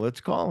 Well,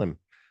 let's call him.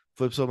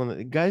 Flips open.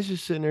 The guy's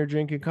just sitting there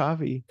drinking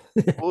coffee.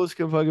 Cool as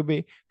can fucking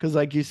be. Because,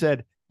 like you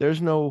said,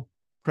 there's no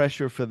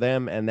pressure for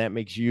them, and that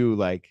makes you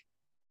like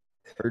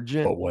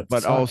urgent. But what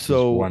but sucks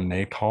also is when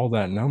they call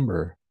that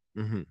number,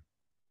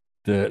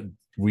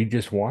 we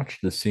just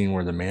watched the scene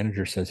where the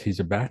manager says he's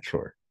a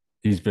bachelor.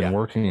 He's been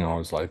working all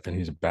his life and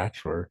he's a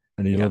bachelor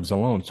and he lives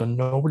alone. So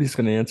nobody's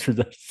going to answer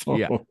that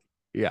phone.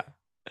 Yeah.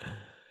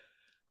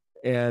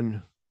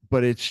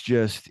 But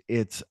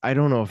I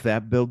don't know if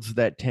that builds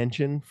that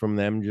tension from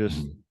them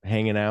just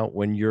hanging out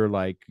when you're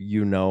like,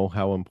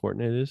 how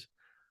important it is.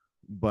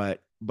 But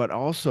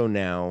also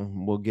now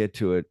we'll get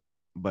to it,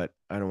 but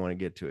I don't want to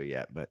get to it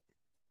yet. But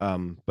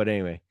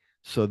anyway,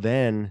 so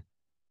then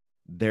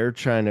they're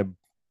trying to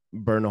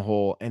burn a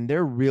hole and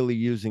they're really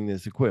using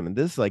this equipment.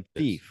 This is like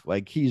thief.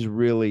 Like he's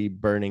really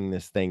burning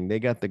this thing. They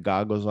got the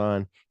goggles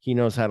on. He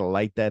knows how to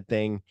light that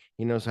thing.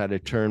 He knows how to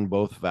turn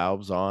both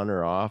valves on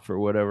or off or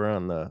whatever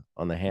on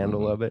the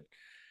handle of it.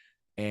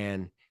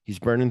 And he's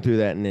burning through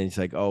that. And then he's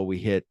like, oh, we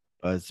hit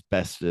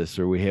asbestos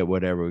or we hit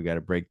whatever. We got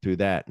to break through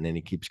that. And then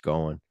he keeps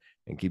going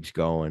and keeps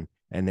going.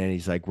 And then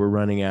he's like, we're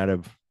running out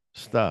of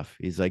stuff.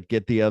 He's like,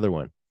 get the other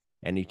one.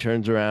 And he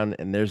turns around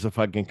and there's the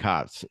fucking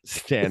cops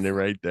standing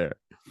right there.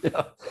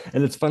 Yeah.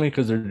 And it's funny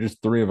because there's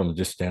just three of them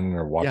just standing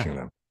there watching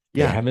them.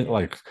 They haven't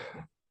like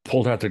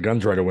pulled out their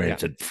guns right away and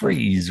said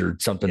freeze or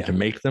something to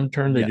make them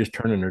turn. They just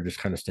turn and they're just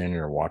kind of standing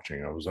there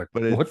watching. I was like,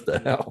 what the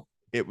hell?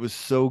 It was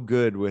so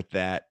good with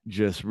that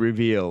just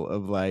reveal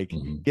of like,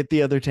 get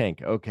the other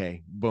tank.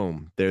 Okay,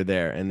 boom, they're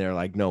there. And they're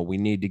like, no, we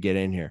need to get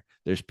in here.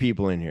 There's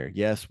people in here.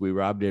 Yes, we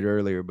robbed it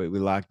earlier, but we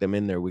locked them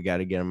in there. We got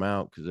to get them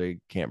out because they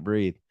can't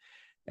breathe.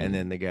 And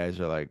then the guys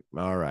are like,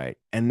 all right.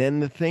 And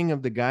then the thing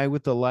of the guy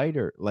with the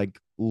lighter, like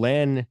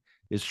Len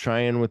is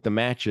trying with the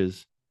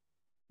matches.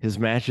 His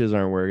matches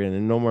aren't working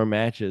and no more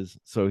matches.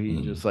 So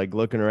he's just like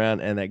looking around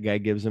and that guy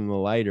gives him the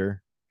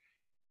lighter.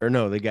 Or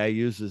no, the guy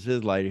uses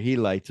his lighter. He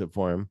lights it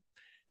for him.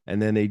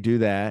 And then they do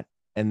that.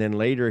 And then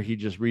later he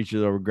just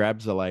reaches over,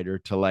 grabs the lighter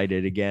to light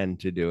it again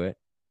to do it.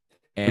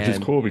 Which is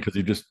cool because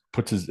he just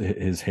puts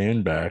his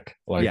hand back.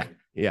 Like,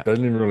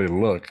 doesn't even really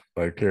look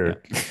like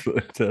here.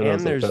 And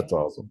that's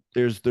awesome.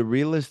 There's the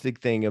realistic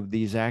thing of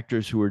these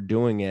actors who are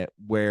doing it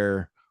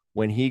where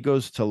when he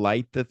goes to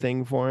light the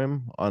thing for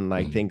him on,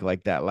 I think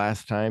like that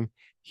last time,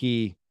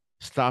 he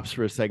stops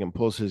for a second,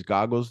 pulls his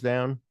goggles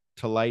down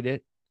to light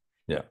it.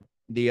 Yeah.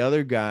 The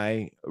other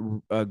guy,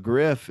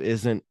 Griff,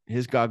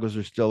 his goggles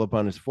are still up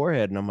on his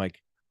forehead. And I'm like,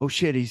 oh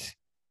shit, he's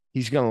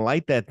going to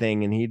light that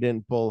thing. And he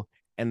didn't pull.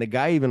 And the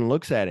guy even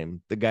looks at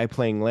him. The guy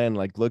playing Len,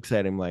 like looks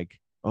at him like,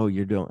 oh,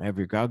 you don't have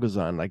your goggles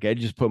on. Like I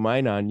just put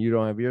mine on. You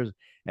don't have yours.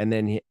 And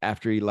then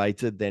after he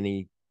lights it, then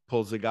he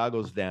pulls the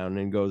goggles down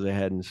and goes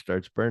ahead and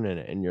starts burning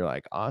it. And you're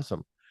like,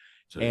 awesome.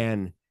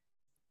 And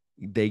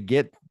they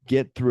get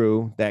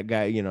through that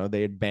guy,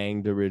 they had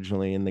banged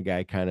originally and the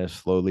guy kind of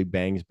slowly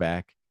bangs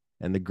back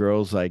and the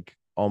girl's like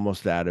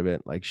almost out of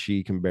it. Like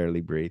she can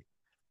barely breathe.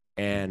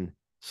 And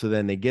so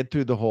then they get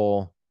through the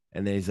hole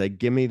and then he's like,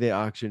 give me the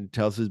oxygen,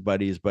 tells his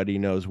buddy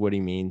knows what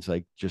he means.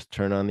 Like just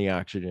turn on the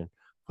oxygen,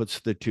 puts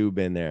the tube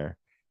in there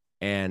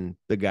and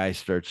the guy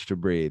starts to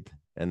breathe.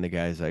 And the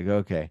guy's like,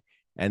 okay.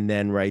 And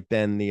then right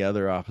then the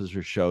other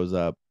officer shows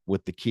up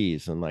with the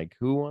keys and like,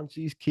 who wants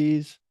these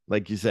keys?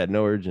 Like you said,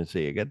 no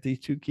urgency. I got these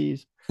 2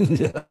 keys.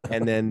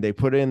 And then they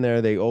put it in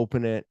there, they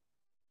open it,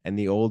 and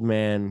the old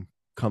man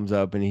comes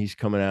up and he's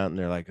coming out and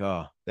they're like,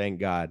 oh, thank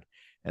God.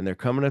 And they're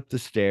coming up the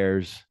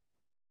stairs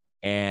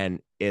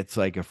and it's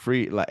like a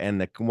free, and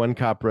the one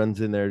cop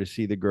runs in there to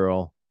see the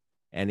girl,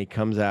 and he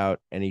comes out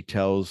and he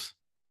tells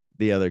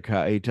the other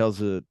cop, he tells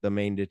the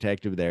main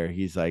detective there,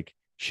 he's like,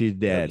 she's Yeah, the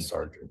dead.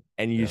 sergeant.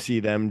 And you see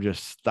them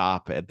just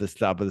stop at the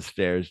top of the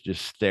stairs,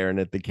 just staring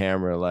at the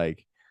camera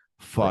like,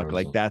 fuck,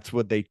 like Frozen. that's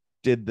what they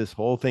did this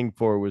whole thing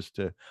for, was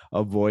to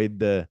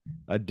avoid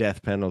a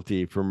death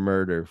penalty for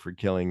murder, for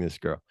killing this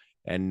girl.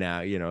 And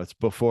now, it's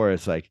before,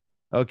 it's like,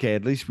 okay,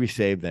 at least we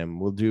saved them.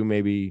 We'll do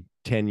maybe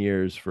 10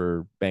 years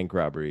for bank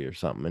robbery or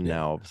something. And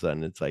now all of a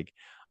sudden it's like,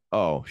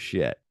 oh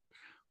shit.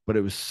 But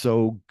it was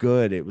so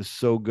good. It was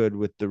so good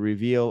with the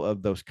reveal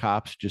of those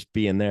cops just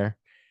being there,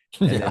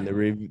 and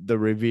then the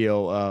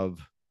reveal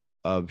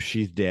of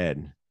she's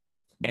dead.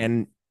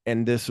 And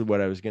this is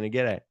what I was going to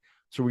get at.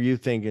 So were you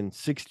thinking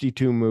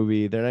 62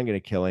 movie, they're not going to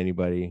kill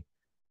anybody,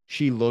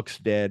 she looks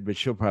dead, but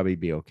she'll probably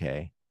be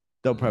okay,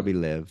 they'll probably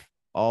live,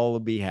 all will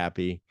be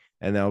happy,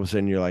 and then all of a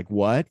sudden you're like,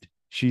 what,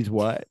 she's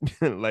what?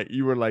 Like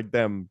you were like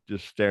them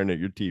just staring at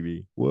your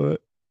TV,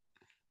 what?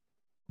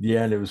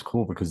 Yeah, and it was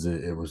cool because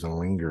it was a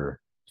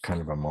linger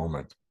kind of a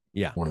moment.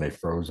 Yeah. When they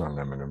froze on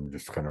them and them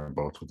just kind of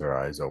both with their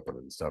eyes open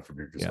and stuff, and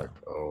you're just Yeah.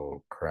 like,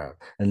 oh crap.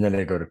 And then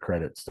they go to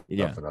credits stuff,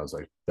 Yeah. and I was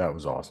like, that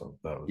was awesome.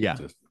 That was Yeah.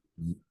 just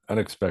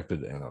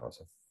unexpected and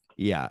awesome.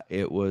 Yeah,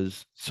 it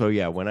was. So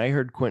yeah, when I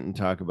heard Quentin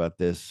talk about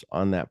this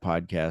on that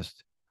podcast,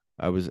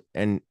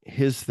 and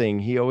his thing,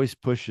 he always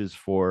pushes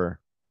for,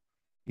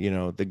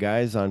 the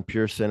guys on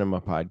Pure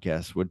Cinema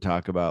podcast would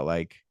talk about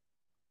like,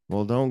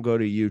 well, don't go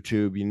to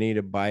YouTube. You need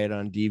to buy it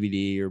on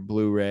DVD or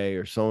Blu-ray,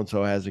 or so and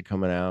so has it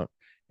coming out.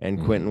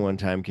 And Quentin one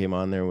time came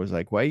on there and was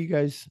like, why you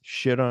guys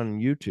shit on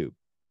YouTube?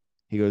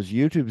 He goes,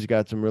 YouTube's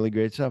got some really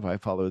great stuff. I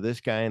follow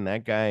this guy and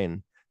that guy,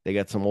 and they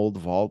got some old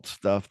vault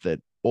stuff, that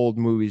old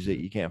movies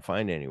that you can't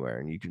find anywhere,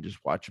 and you can just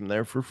watch them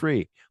there for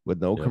free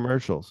with no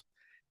commercials.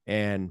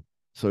 And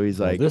so he's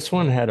like, this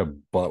one had a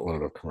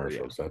buttload of oh,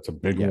 commercials. yeah. That's a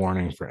big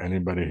warning for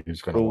anybody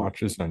who's going to watch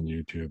this on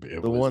YouTube.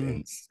 It was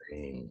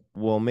insane.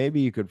 Well,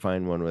 maybe you could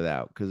find one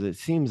without, because it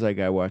seems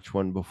like I watched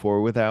one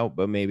before without,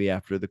 but maybe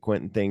after the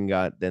Quentin thing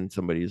then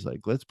somebody's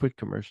like, let's put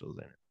commercials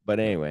in it. But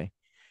anyway,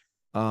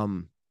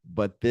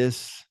 but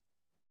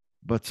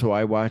so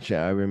I watched it.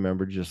 I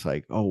remember just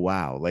like, oh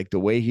wow, like the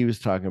way he was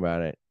talking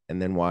about it, and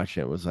then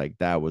watching it was like,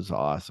 that was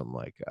awesome.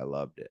 Like I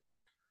loved it.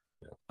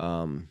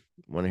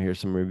 Want to hear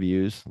some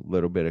reviews?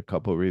 A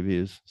couple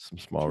reviews, some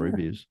small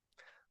reviews.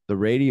 The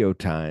Radio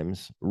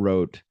Times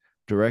wrote,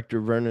 director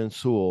Vernon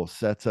Sewell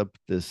sets up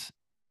this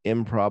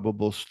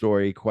improbable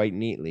story quite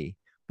neatly,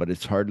 but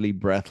it's hardly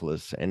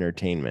breathless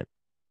entertainment.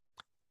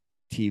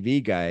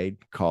 TV Guide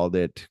called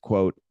it,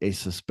 quote, a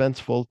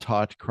suspenseful,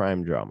 taut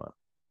crime drama.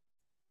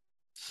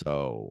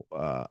 So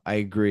I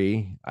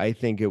agree. I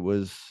think it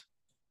was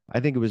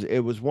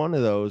one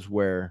of those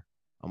where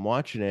I'm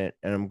watching it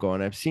and I'm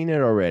going, I've seen it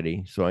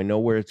already, so I know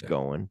where it's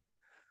going,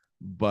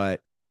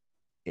 but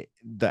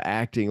the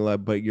acting,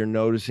 but you're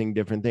noticing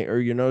different things,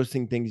 or you're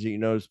noticing things that you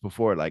noticed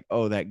before, like,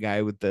 oh, that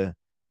guy with the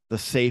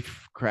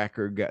safe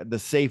cracker guy, the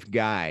safe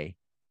guy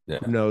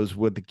who knows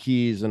with the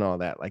keys and all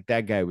that. Like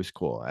that guy was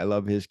cool. I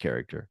love his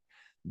character.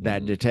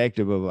 That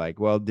detective of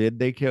like, well,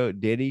 did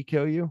he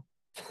kill you?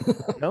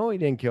 No, he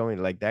didn't kill me.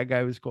 Like that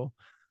guy was cool.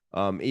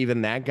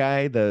 Even that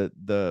guy, the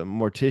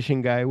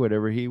mortician guy,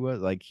 whatever he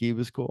was, like he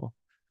was cool.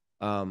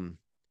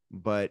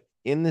 But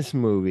in this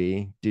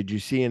movie, did you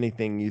see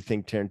anything you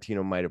think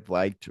Tarantino might have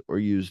liked or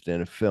used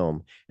in a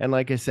film? And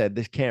like I said,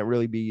 this can't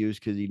really be used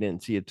because he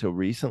didn't see it till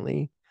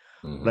recently.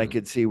 But I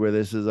could see where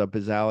this is up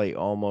his alley,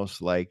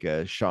 almost like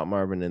shot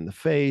Marvin in the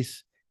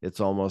face. It's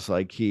almost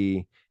like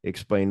he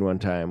explained one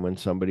time when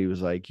somebody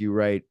was like, you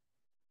write,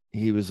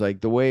 he was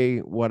like, the way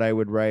what I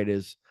would write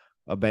is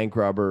a bank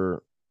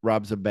robber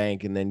robs a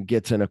bank and then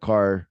gets in a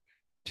car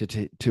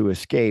to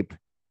escape,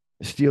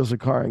 steals a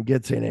car and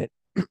gets in it,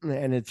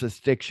 and it's a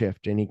stick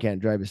shift and he can't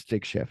drive a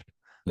stick shift.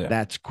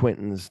 That's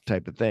Quentin's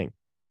type of thing.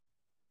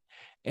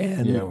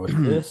 And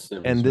with this,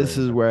 and this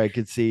is where I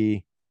could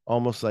see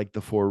almost like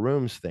the Four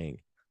Rooms thing.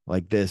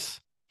 Like this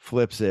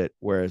flips it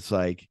where it's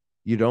like,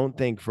 you don't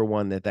think for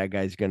one that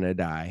guy's gonna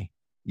die.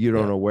 You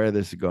don't know where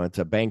this is going. It's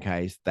a bank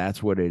heist.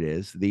 That's what it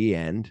is. The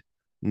end.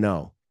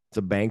 No, it's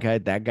a bank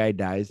heist. That guy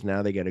dies.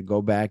 Now they got to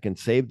go back and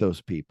save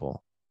those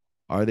people.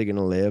 Are they going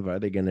to live? Are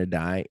they going to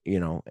die?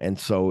 And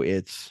so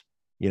it's,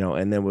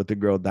 and then with the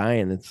girl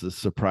dying, it's a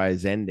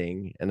surprise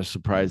ending and a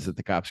surprise that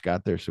the cops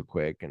got there so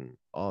quick and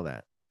all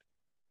that.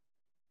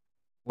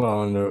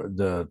 Well, and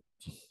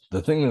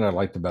the thing that I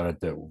liked about it,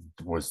 that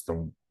was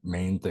the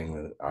main thing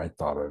that I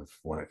thought of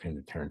when it came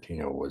to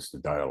Tarantino, was the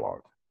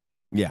dialogue.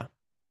 Yeah.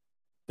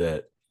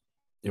 That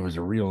it was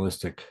a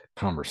realistic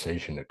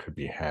conversation that could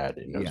be had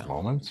in those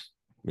moments.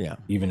 Yeah.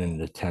 Even in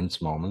the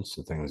tense moments,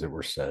 the things that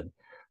were said.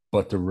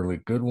 But the really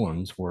good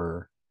ones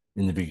were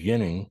in the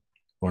beginning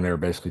when they were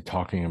basically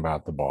talking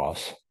about the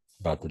boss,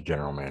 about the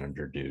general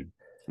manager dude.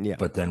 Yeah.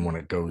 But then when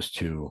it goes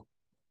to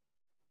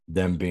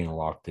them being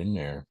locked in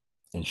there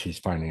and she's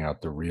finding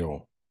out the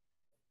real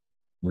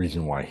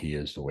reason why he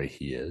is the way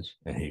he is,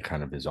 and he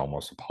kind of is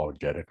almost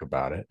apologetic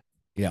about it.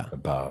 Yeah.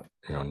 About,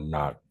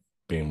 not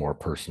being more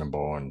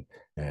personable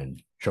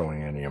and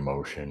showing any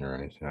emotion or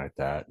anything like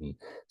that. And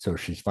so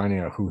she's finding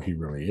out who he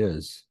really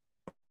is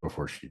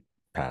before she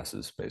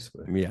passes,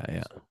 basically. Yeah,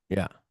 yeah, So,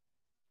 yeah.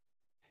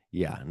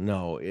 Yeah,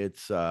 no,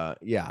 it's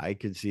yeah, I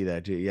could see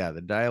that too. Yeah,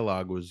 the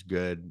dialogue was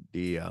good.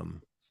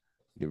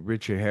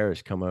 Richard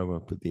Harris come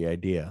up with the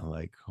idea,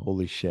 like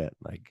holy shit,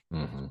 like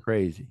it's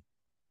crazy.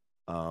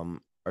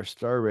 Our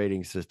star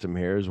rating system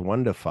here is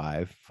 1 to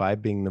 5,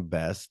 5 being the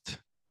best.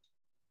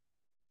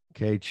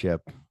 Okay,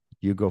 Chip,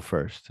 you go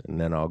first, and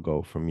then I'll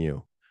go from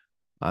you.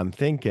 I'm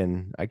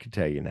thinking, I could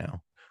tell you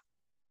now.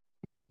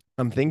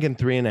 I'm thinking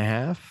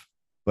 3.5,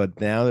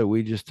 but now that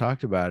we just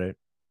talked about it,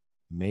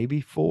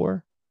 maybe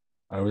 4.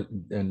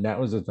 and that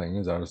was the thing,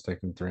 is I was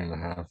thinking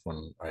 3.5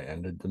 when I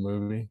ended the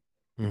movie,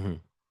 Mm-hmm.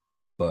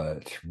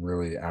 but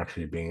really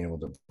actually being able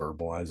to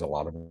verbalize a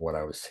lot of what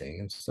I was seeing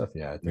and stuff.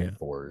 Yeah, I think Yeah.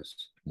 4 is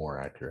more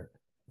accurate.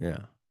 Yeah.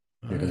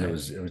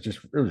 Because right. it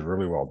was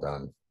really well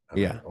done. I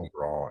Yeah. mean,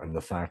 overall, and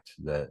the fact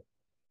that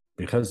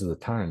because of the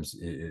times,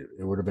 it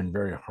would have been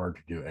very hard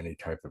to do any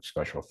type of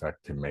special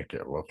effect to make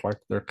it look like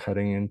they're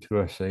cutting into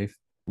a safe,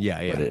 Yeah.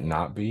 but Yeah. it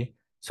not be.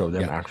 So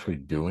them Yeah. actually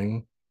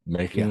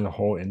making Yeah. the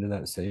hole into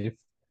that safe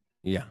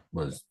Yeah.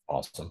 was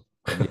awesome.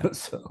 Yeah.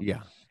 So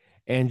Yeah.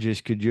 And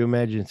just could you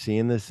imagine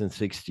seeing this in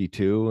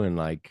 62 and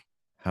like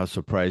how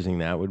surprising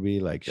that would be?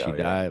 Like she yeah,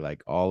 yeah. died,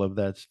 like all of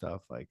that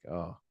stuff. Like,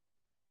 oh,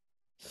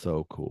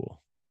 so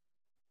cool.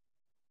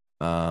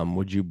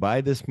 Would you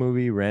buy this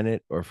movie, rent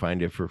it, or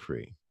find it for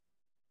free?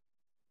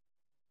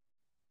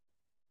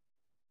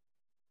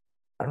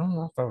 I don't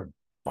know if I would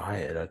buy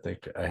it. I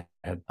think I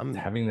had I'm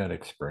having that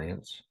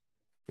experience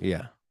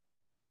yeah.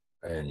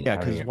 and Yeah,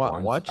 having because it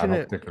once. I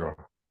don't think it'll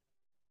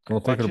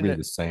watching be it,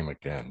 the same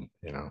again.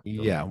 You know.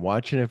 yeah,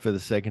 watching it for the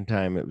second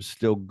time, it was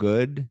still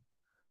good,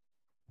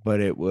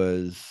 but it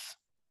was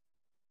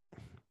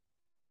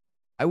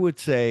I would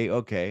say,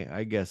 okay,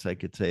 I guess I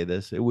could say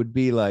this. It would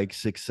be like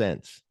Sixth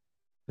Sense.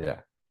 Yeah.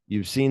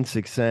 You've seen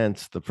Sixth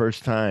Sense the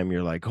first time,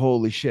 you're like,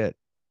 holy shit.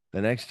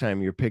 The next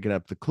time you're picking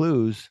up the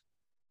clues.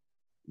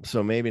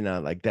 So maybe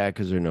not like that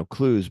because there are no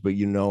clues, but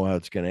you know how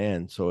it's going to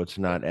end. So it's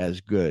not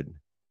as good.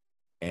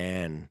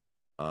 And,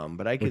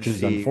 but I could Which is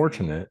see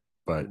unfortunate,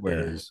 but it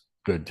where, is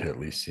good to at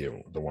least see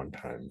it the one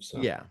time.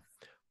 So yeah.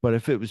 But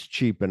if it was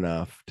cheap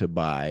enough to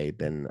buy,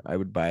 then I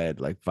would buy it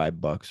like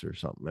 $5 or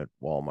something at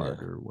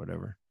Walmart yeah. or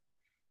whatever.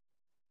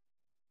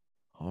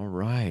 All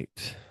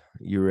right.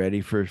 You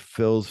ready for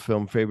Phil's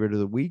film favorite of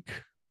the week?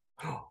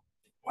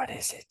 What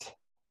is it?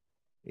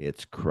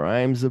 It's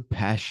Crimes of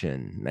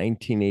Passion,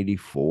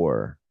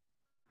 1984.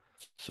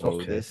 So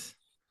Okay.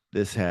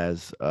 this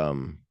has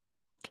damn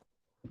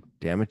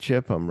it,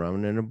 Chip, I'm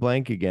running in a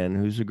blank again.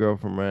 Who's the girl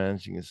from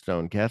Rising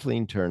Stone?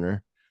 Kathleen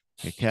Turner.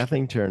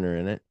 Kathleen Turner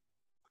in it.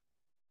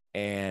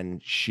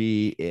 And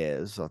she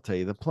is, I'll tell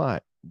you the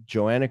plot.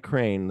 Joanna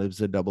Crane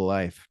lives a double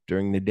life.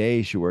 During the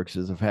day, she works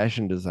as a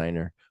fashion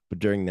designer, but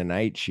during the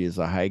night, she is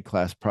a high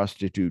class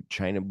prostitute,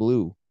 China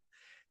Blue.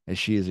 As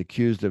she is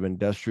accused of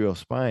industrial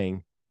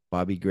spying,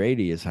 Bobby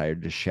Grady is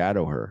hired to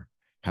shadow her.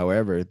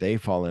 However, they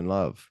fall in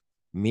love.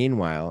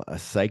 Meanwhile, a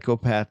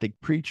psychopathic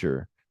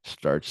preacher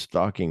starts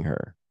stalking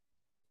her.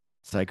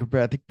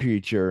 Psychopathic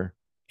preacher,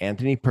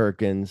 Anthony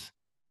Perkins,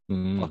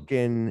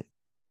 fucking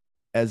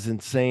as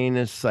insane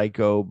as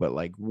Psycho, but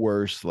like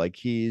worse. Like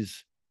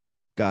he's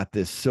got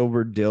this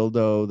silver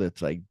dildo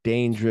that's like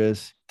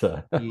dangerous.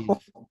 He's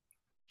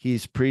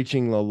he's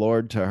preaching the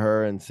Lord to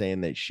her and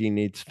saying that she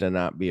needs to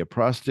not be a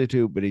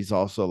prostitute, but he's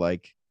also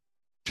like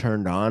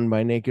turned on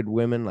by naked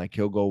women. Like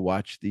he'll go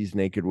watch these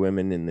naked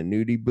women in the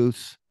nudie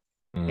booths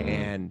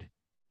and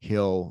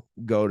he'll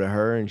go to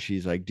her and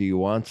she's like, do you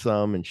want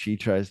some? And she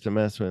tries to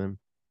mess with him.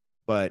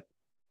 But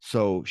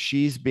so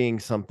she's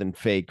being something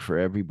fake for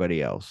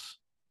everybody else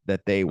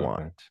that they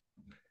want.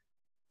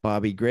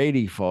 Bobby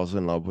Grady falls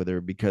in love with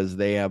her because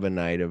they have a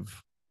night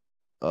of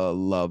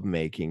love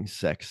making,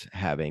 sex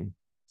having.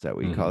 Is that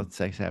what you call it?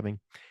 Sex having?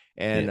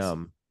 And yes.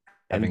 and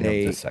Having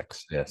they of the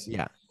sex, yes.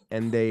 yeah.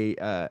 And they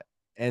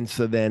and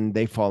so then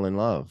they fall in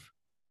love.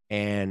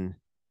 And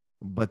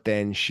but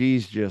then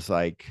she's just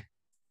like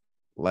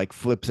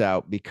flips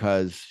out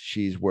because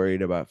she's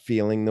worried about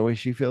feeling the way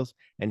she feels.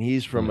 And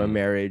he's from a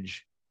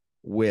marriage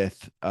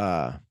with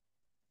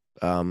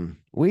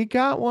we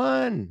got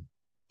one.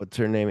 What's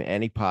her name?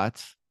 Annie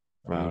Potts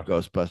from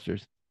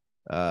Ghostbusters.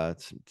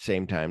 It's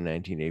same time,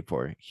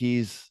 1984.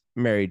 He's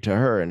married to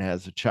her and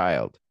has a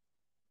child,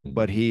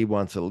 but he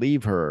wants to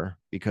leave her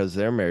because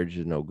their marriage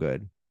is no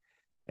good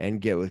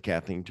and get with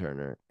Kathleen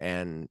Turner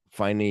and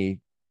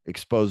finally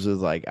exposes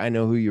like, I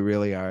know who you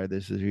really are.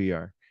 This is who you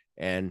are.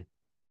 And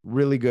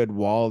really good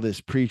while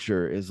this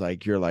preacher is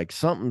like, you're like,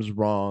 something's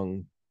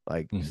wrong.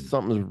 Like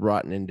something's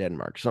rotten in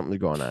Denmark.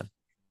 Something's going on.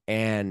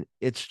 And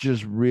it's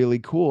just really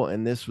cool.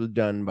 And this was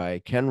done by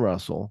Ken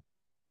Russell,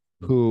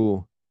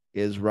 who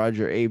is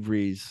Roger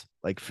Avery's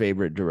like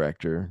favorite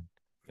director.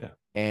 Yeah.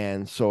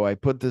 And so I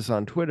put this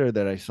on Twitter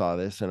that I saw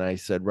this and I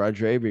said,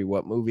 Roger Avery,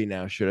 what movie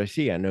now should I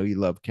see? I know you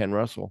love Ken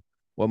Russell.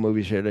 What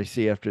movie should I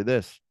see after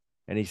this?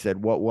 And he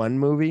said, what one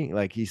movie?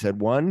 Like he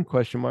said, one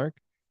question mark.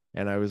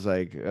 And I was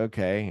like,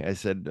 okay. I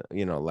said,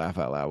 laugh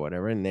out loud,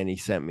 whatever. And then he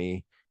sent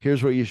me,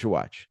 here's what you should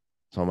watch.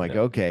 So I'm like,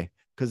 okay.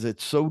 Because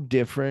it's so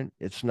different.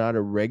 It's not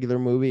a regular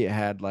movie. It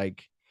had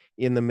like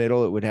in the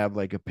middle, it would have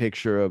like a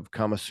picture of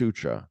Kama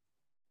Sutra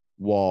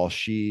while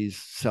she's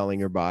selling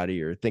her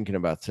body or thinking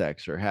about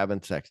sex or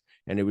having sex.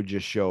 And it would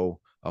just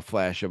show a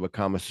flash of a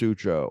Kama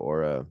Sutra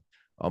or a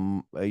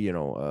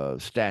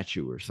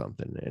statue or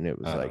something. And it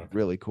was like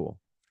really cool.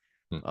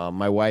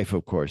 My wife,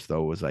 of course,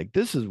 though, was like,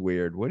 this is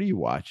weird. What are you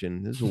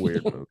watching? This is a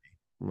weird movie.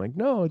 I'm like,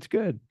 no, it's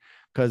good.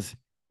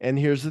 And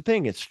here's the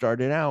thing, it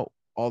started out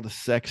all the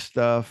sex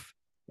stuff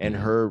and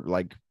her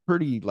like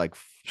pretty like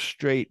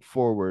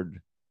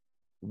straightforward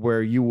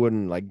where you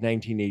wouldn't like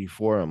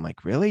 1984. I'm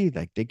like, really?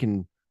 Like they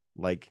can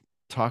like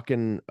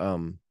talking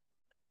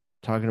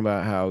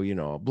about how,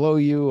 I'll blow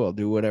you, I'll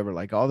do whatever,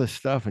 like all this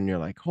stuff. And you're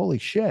like, holy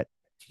shit.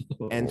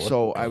 And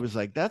so I was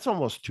like, that's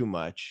almost too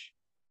much.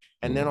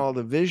 And then all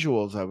the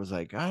visuals, I was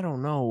like, I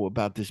don't know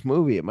about this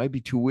movie. It might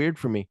be too weird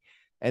for me.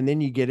 And then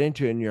you get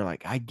into it and you're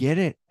like, I get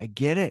it. I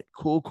get it.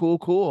 Cool, cool,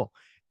 cool.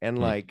 And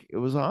like, it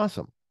was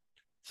awesome.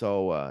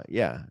 So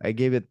yeah, I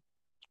gave it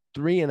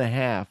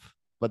 3.5,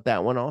 but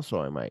that one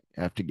also I might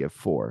have to give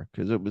 4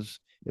 because it was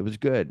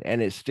good.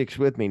 And it sticks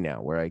with me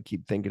now where I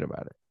keep thinking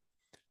about it.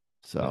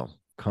 So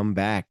come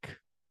back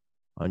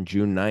on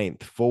June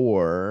 9th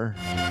for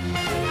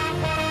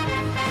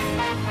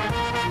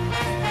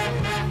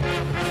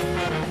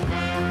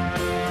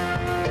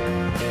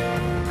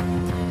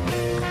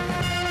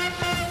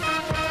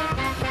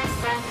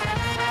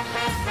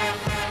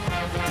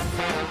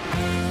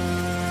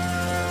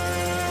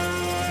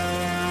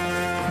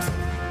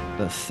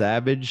The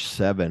Savage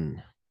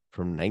Seven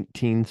from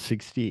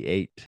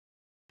 1968.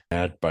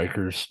 Mad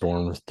bikers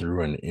storm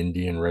through an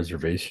Indian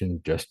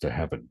reservation just to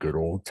have a good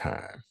old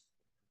time.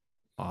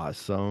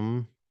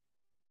 Awesome.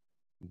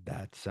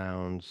 That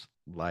sounds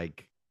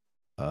like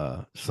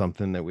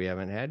something that we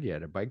haven't had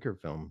yet, a biker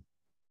film.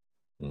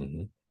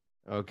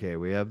 Okay,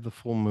 we have the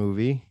full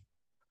movie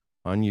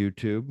on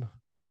YouTube.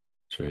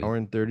 Sweet. Hour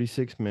and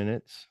 36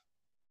 minutes.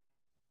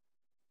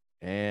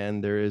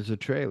 And there is a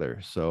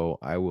trailer. So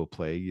I will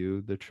play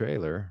you the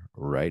trailer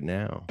right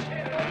now.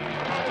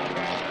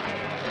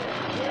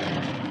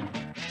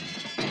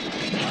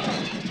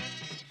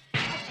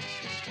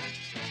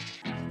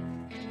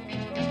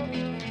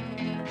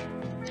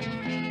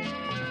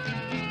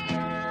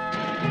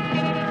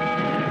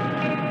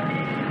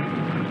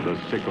 The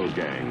Sickle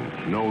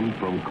Gang, known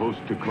from coast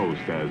to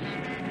coast as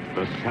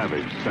the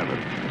Savage Seven.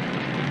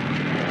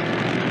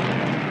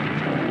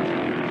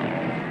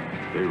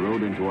 They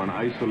rode into an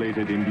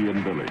isolated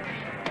Indian village,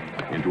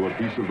 into a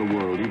piece of the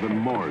world even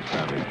more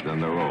savage than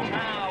their own.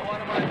 Now,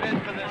 what am I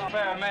bid for this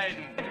fair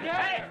maiden?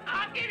 Hey,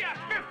 I'll give you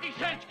 50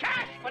 cents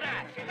cash for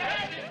that. 50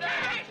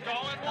 cents?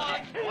 Going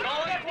once,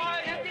 going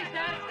twice. 50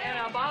 cents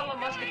and a bottle of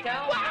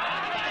muscatel. What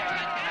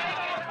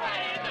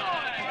are you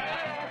doing?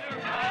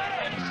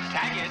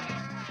 Tag it.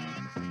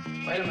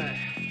 Wait a minute.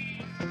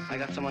 I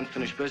got some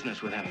unfinished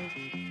business with him.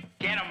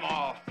 Get them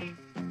all.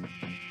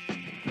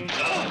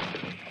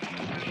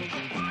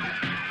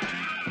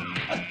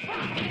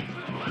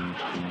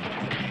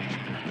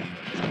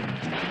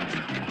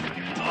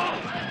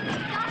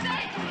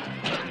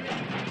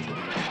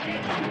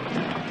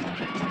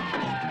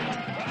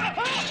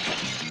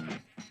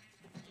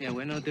 Yeah,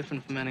 we're no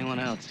different from anyone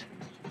else,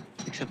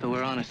 except that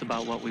we're honest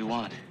about what we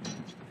want.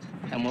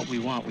 And what we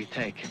want, we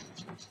take.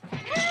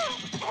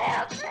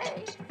 Help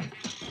me!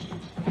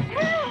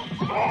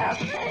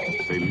 Help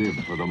me! They live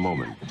for the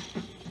moment,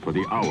 for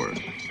the hour,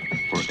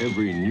 for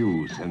every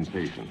new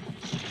sensation.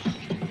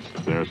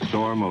 Their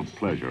storm of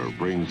pleasure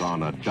brings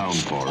on a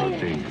downpour of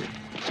danger.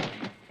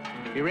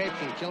 He raped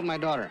and killed my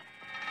daughter.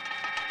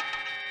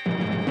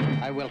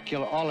 I will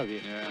kill all of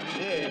you.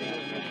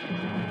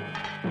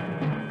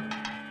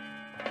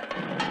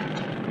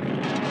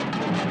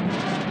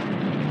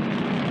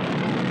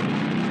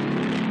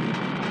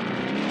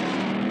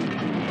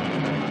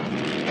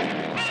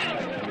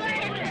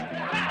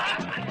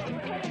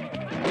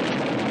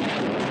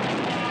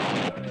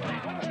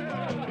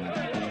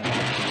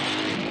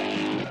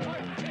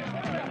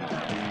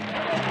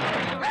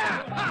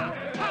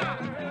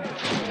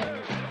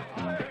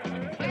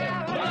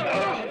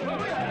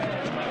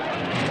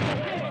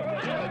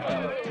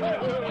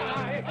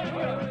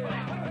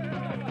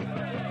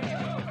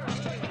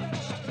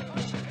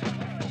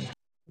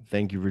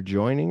 Thank you for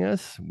joining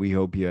us. We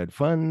hope you had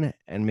fun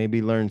and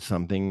maybe learned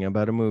something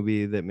about a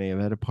movie that may have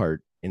had a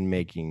part in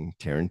making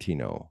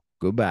Tarantino.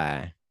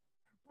 Goodbye.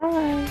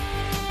 Bye.